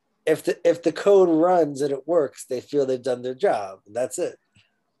if the code runs and it works, they feel they've done their job. That's it.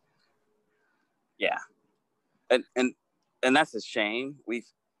 Yeah, and that's a shame.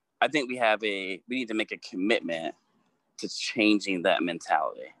 I think we need to make a commitment to changing that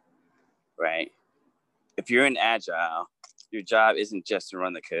mentality. Right? If you're in Agile, your job isn't just to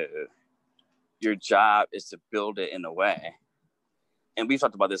run the code. Your job is to build it in a way. And we've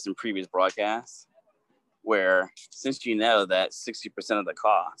talked about this in previous broadcasts, where since you know that 60% of the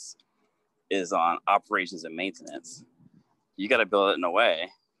cost is on operations and maintenance, you got to build it in a way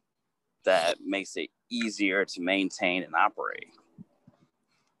that makes it easier to maintain and operate.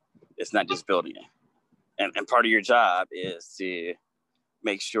 It's not just building it. And part of your job is to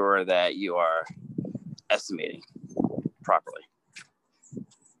make sure that you are estimating properly,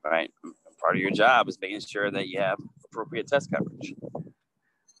 right? Part of your job is making sure that you have appropriate test coverage,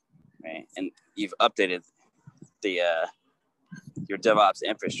 right? And you've updated the your DevOps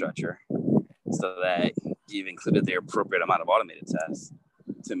infrastructure so that you've included the appropriate amount of automated tests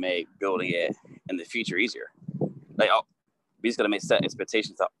to make building it in the future easier. Like, we just got to set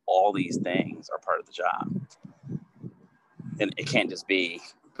expectations that all these things are part of the job, and it can't just be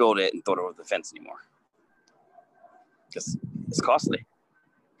build it and throw it over the fence anymore, because it's costly.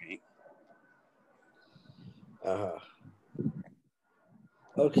 Right?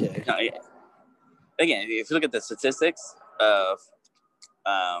 Okay. Now, again, if you look at the statistics of,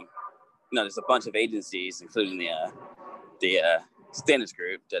 there's a bunch of agencies, including the standards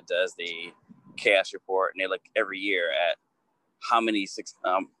group that does the chaos report, and they look every year at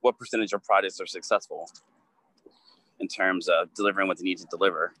what percentage of projects are successful in terms of delivering what they need to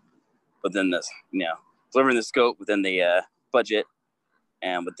deliver within this, delivering the scope within the budget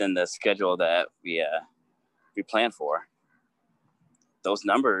and within the schedule that we plan for. Those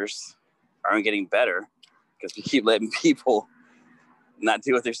numbers aren't getting better because we keep letting people not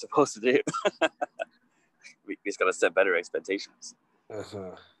do what they're supposed to do. We just got to set better expectations.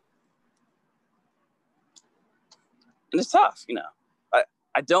 And it's tough,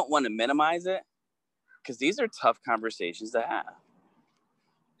 I don't want to minimize it because these are tough conversations to have.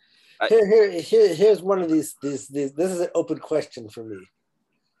 Here's one of these. This is an open question for me,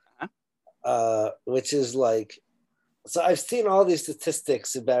 which is like, so I've seen all these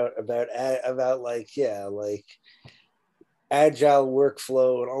statistics about like agile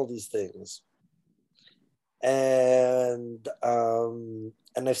workflow and all these things, and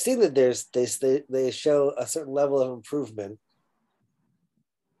I've seen that they show a certain level of improvement.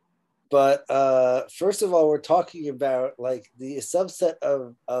 But first of all, we're talking about like the subset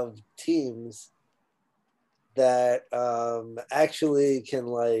of teams that actually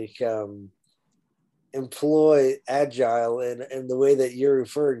can employ agile in the way that you're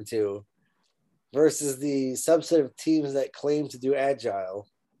referring to, versus the subset of teams that claim to do agile.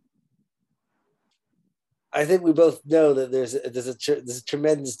 I think we both know that there's a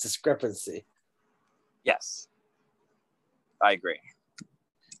tremendous discrepancy. Yes, I agree.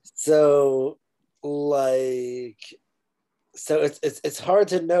 So it's hard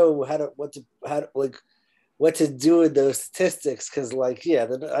to know what to do with those statistics, because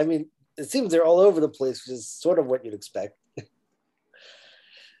it seems they're all over the place, which is sort of what you'd expect.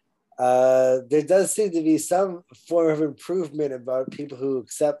 There does seem to be some form of improvement about people who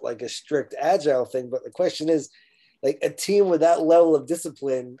accept like a strict agile thing, but the question is, like, a team with that level of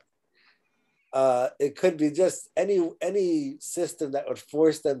discipline, it could be just any system that would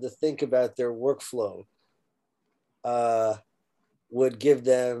force them to think about their workflow would give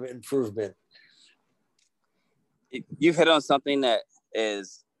them improvement. You've hit on something that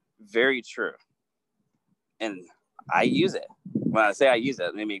is very true, and I use it. When I say I use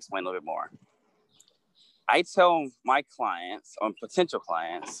it, let me explain a little bit more. I tell my clients or potential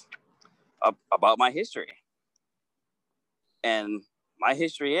clients about my history. And my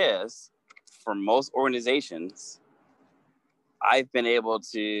history is, for most organizations, I've been able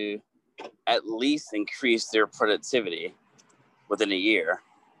to at least increase their productivity within a year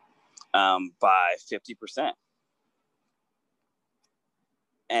by 50%.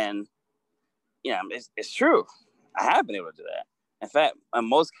 And, it's true. I have been able to do that. In fact, in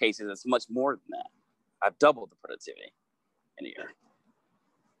most cases, it's much more than that. I've doubled the productivity in a year.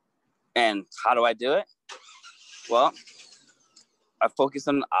 And how do I do it? Well, I focus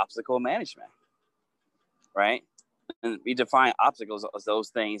on obstacle management, right? And we define obstacles as those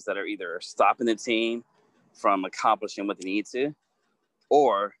things that are either stopping the team from accomplishing what they need to,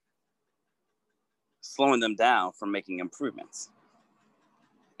 or slowing them down from making improvements.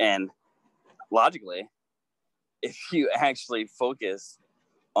 And logically, if you actually focus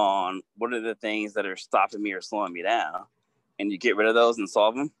on what are the things that are stopping me or slowing me down, and you get rid of those and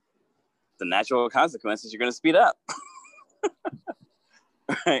solve them, the natural consequences, you're going to speed up.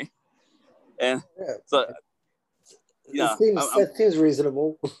 Right? And so, that seems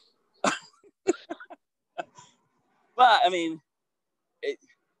reasonable. But and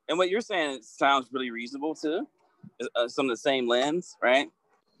what you're saying sounds really reasonable too. Some of the same lens, right?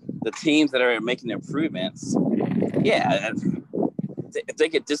 The teams that are making improvements, if they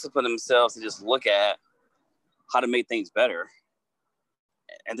could discipline themselves to just look at how to make things better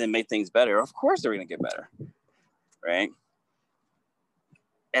and then make things better, of course they're going to get better, right?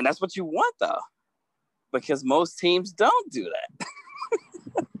 And that's what you want, though, because most teams don't do that.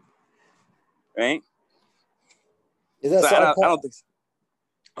 Right? Is that so I don't think so.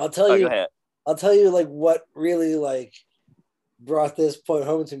 I'll tell you. Go ahead. I'll tell you like what really like brought this point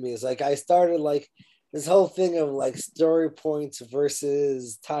home to me is like I started like this whole thing of like story points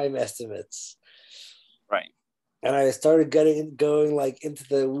versus time estimates. Right. And I started going like into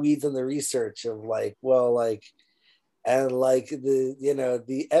the weeds and the research of like, well, like and like the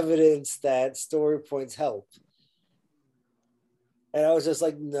the evidence that story points help. And I was just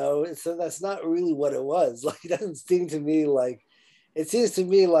like, no, so that's not really what it was. Like it doesn't seem to me like it seems to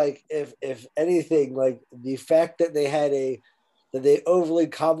me like if anything, like the fact that they overly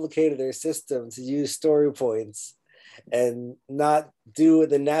complicated their system to use story points and not do what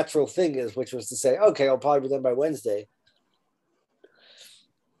the natural thing is, which was to say, okay, I'll probably be done by Wednesday,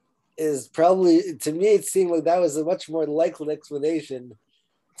 is probably, to me, it seemed like that was a much more likely explanation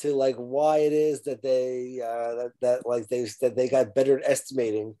to like why it is that they got better at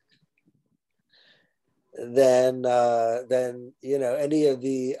estimating than any of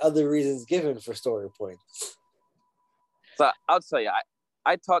the other reasons given for story points. So I'll tell you,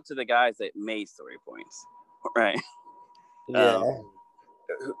 I talked to the guys that made story points, right? Yeah.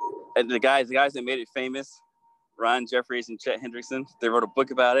 And the guys that made it famous, Ron Jeffries and Chet Hendrickson, they wrote a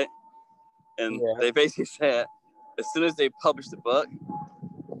book about it, and they basically said as soon as they published the book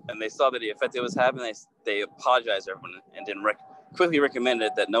and they saw that the effect it was having, they apologized to everyone and then quickly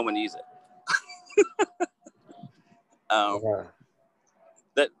recommended that no one use it.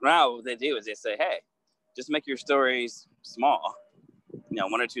 That now what they do is they say, hey, just make your stories small,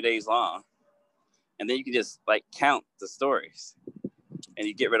 1 or 2 days long, and then you can just like count the stories, and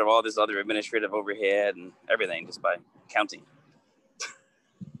you get rid of all this other administrative overhead and everything just by counting.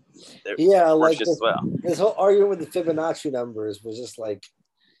 Like well. This whole argument with the Fibonacci numbers was just like,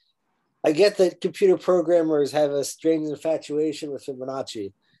 I get that computer programmers have a strange infatuation with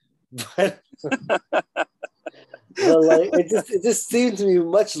Fibonacci, but like it just seemed to me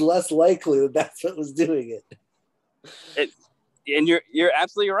much less likely that that's what was doing it. And you're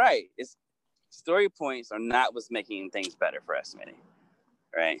absolutely right. Story points are not what's making things better for estimating,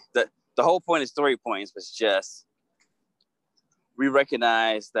 right? The whole point of story points was just we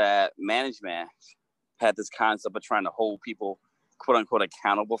recognize that management had this concept of trying to hold people, quote unquote,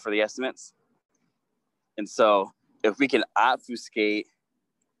 accountable for the estimates. And so if we can obfuscate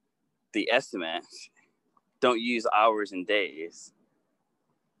the estimates, don't use hours and days,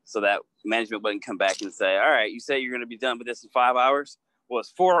 so that management wouldn't come back and say, all right, you say you're going to be done with this in 5 hours. Well,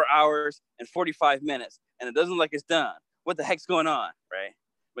 it's 4 hours and 45 minutes, and it doesn't look like it's done. What the heck's going on, right?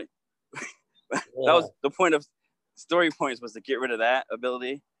 But that was the point of story points, was to get rid of that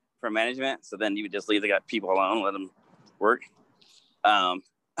ability for management. So then you would just leave the people alone, let them work.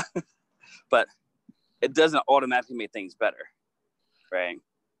 But it doesn't automatically make things better, right?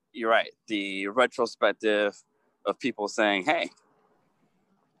 You're right. The retrospective of people saying, hey,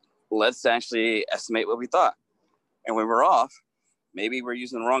 let's actually estimate what we thought. And when we're off, maybe we're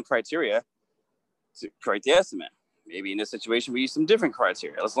using the wrong criteria to create the estimate. Maybe in this situation, we use some different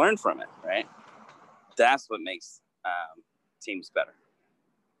criteria. Let's learn from it, right? That's what makes teams better.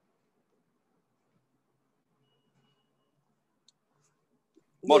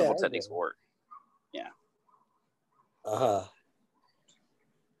 Multiple techniques will work. Yeah.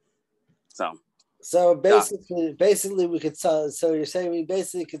 So basically we could so you're saying we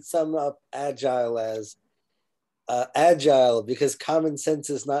basically could sum up agile as agile because common sense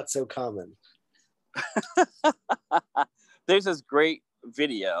is not so common. There's this great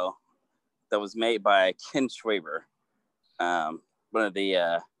video that was made by Ken Schwaber, one of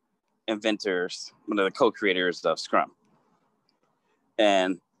the inventors, one of the co-creators of Scrum.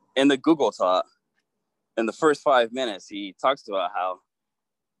 And in the Google talk, in the first 5 minutes, he talks about how,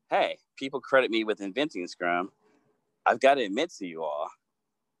 hey, people credit me with inventing Scrum. I've got to admit to you all,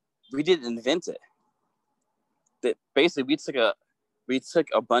 we didn't invent it. That basically we took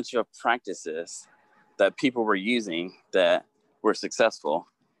a bunch of practices that people were using that were successful,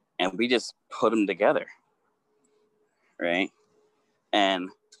 and we just put them together, right? And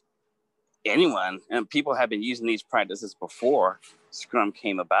people have been using these practices before Scrum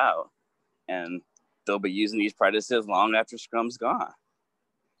came about, and they'll be using these practices long after Scrum's gone,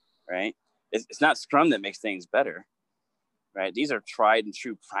 right? It's not Scrum that makes things better, right? These are tried and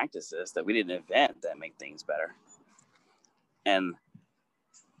true practices that we didn't invent that make things better. And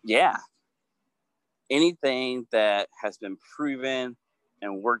yeah, anything that has been proven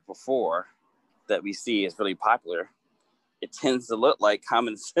and worked before that we see is really popular, it tends to look like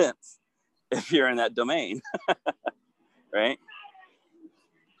common sense if you're in that domain, right?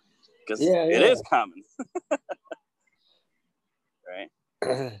 Because it is common, right?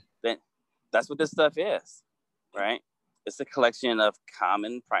 Then that's what this stuff is, right? It's a collection of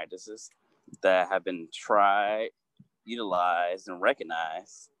common practices that have been tried, utilized, and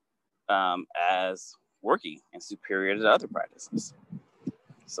recognized as working and superior to other practices.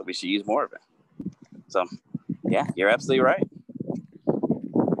 So we should use more of it. So, yeah, you're absolutely right.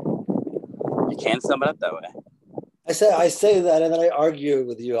 You can sum it up that way. I say that, and then I argue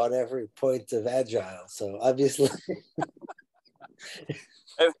with you on every point of agile. So obviously,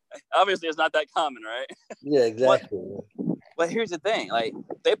 it's not that common, right? Yeah, exactly. But here's the thing: like,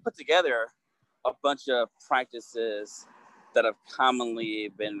 they put together a bunch of practices that have commonly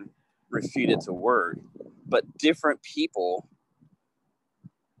been refuted to work, but different people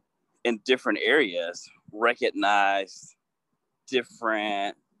in different areas recognize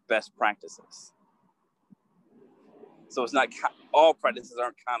different best practices. So it's not all practices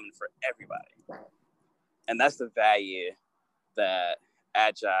aren't common for everybody, and that's the value that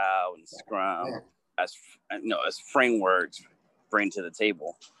Agile and Scrum, as frameworks, bring to the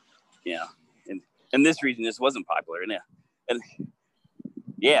table. In this region, this wasn't popular, and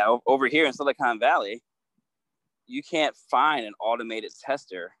over here in Silicon Valley, you can't find an automated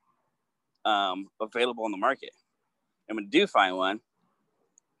tester available on the market. And when you do find one,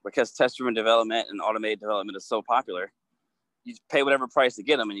 because test-driven development and automated development is so popular, you pay whatever price to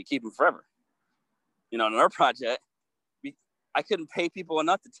get them and you keep them forever. In our project, I couldn't pay people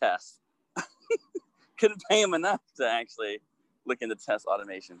enough to test. Couldn't pay them enough to actually look into test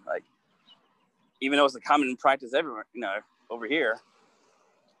automation. Like, even though it's a common practice everywhere, over here,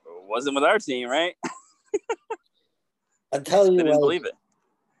 it wasn't with our team, right? I'm telling you, they didn't believe it.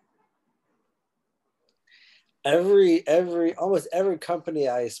 Almost every company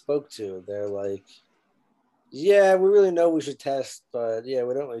I spoke to, they're like, yeah, we really know we should test, but yeah,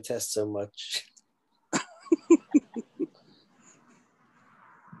 we don't really test so much.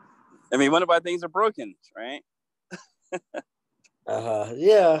 I mean, wonder why things are broken, right?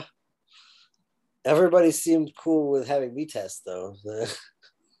 Yeah. Everybody seemed cool with having me test, though.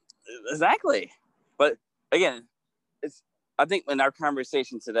 Exactly. But again, I think in our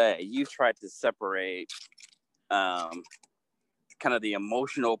conversation today, you've tried to separate kind of the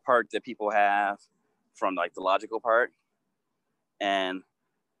emotional part that people have from like the logical part, and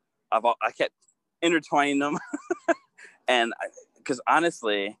I kept intertwining them, and because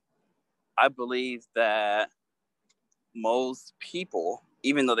honestly, I believe that most people,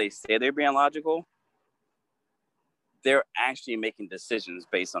 even though they say they're being logical, they're actually making decisions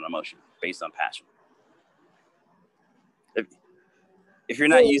based on emotion, based on passion. If you're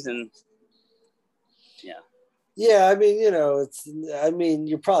not using, yeah, I mean,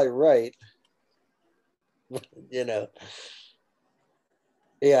 you're probably right. Yeah,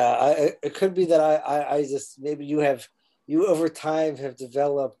 it could be that I just, maybe you over time have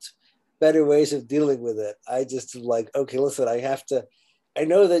developed better ways of dealing with it. I just like, okay, listen, I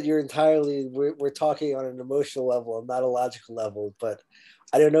know that we're talking on an emotional level and not a logical level, but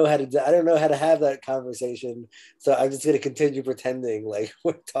I don't know how to have that conversation. So I'm just going to continue pretending like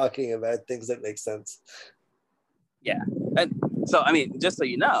we're talking about things that make sense. Yeah. And so, I mean, just so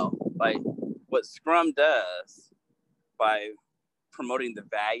you know, like what Scrum does by promoting the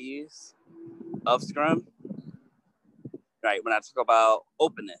values of Scrum, right? When I talk about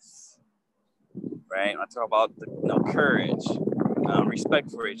openness, right? When I talk about courage, respect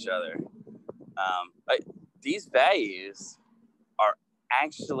for each other, these values are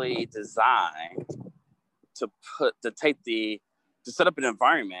actually designed to set up an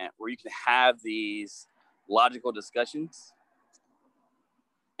environment where you can have these logical discussions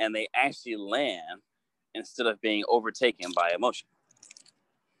and they actually land instead of being overtaken by emotion.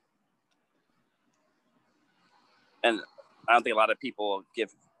 And I don't think a lot of people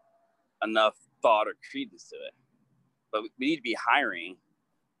give enough thought or credence to it, but we need to be hiring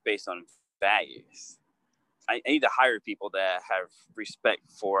based on values. I need to hire people that have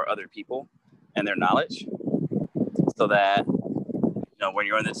respect for other people and their knowledge, so that when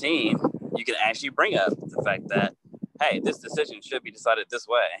you're on the team, you can actually bring up the fact that, hey, this decision should be decided this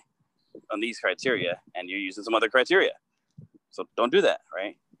way on these criteria, and you're using some other criteria. So don't do that,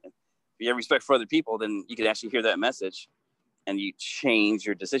 right? If you have respect for other people, then you can actually hear that message and you change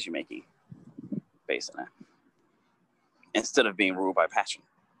your decision making based on that, instead of being ruled by passion.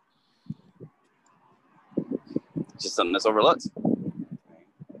 It's just something that's overlooked.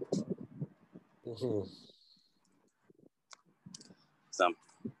 Mm-hmm. So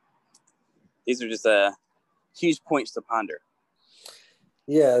these are just huge points to ponder.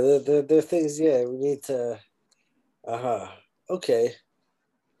 Yeah, the things. Yeah, we need to. Okay.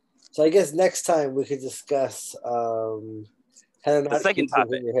 So I guess next time we could discuss how to not the second keep things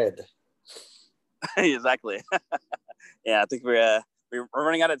topic in your head. Exactly. Yeah, I think we're we're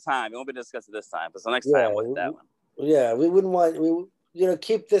running out of time. We won't be discussing this time, but so next time we'll hit that one. Yeah, we wouldn't want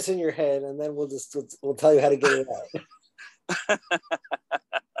keep this in your head, and then we'll tell you how to get it out.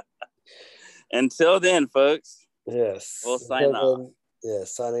 Until then, folks. Yes. We'll sign off. Yeah,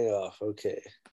 signing off. Okay.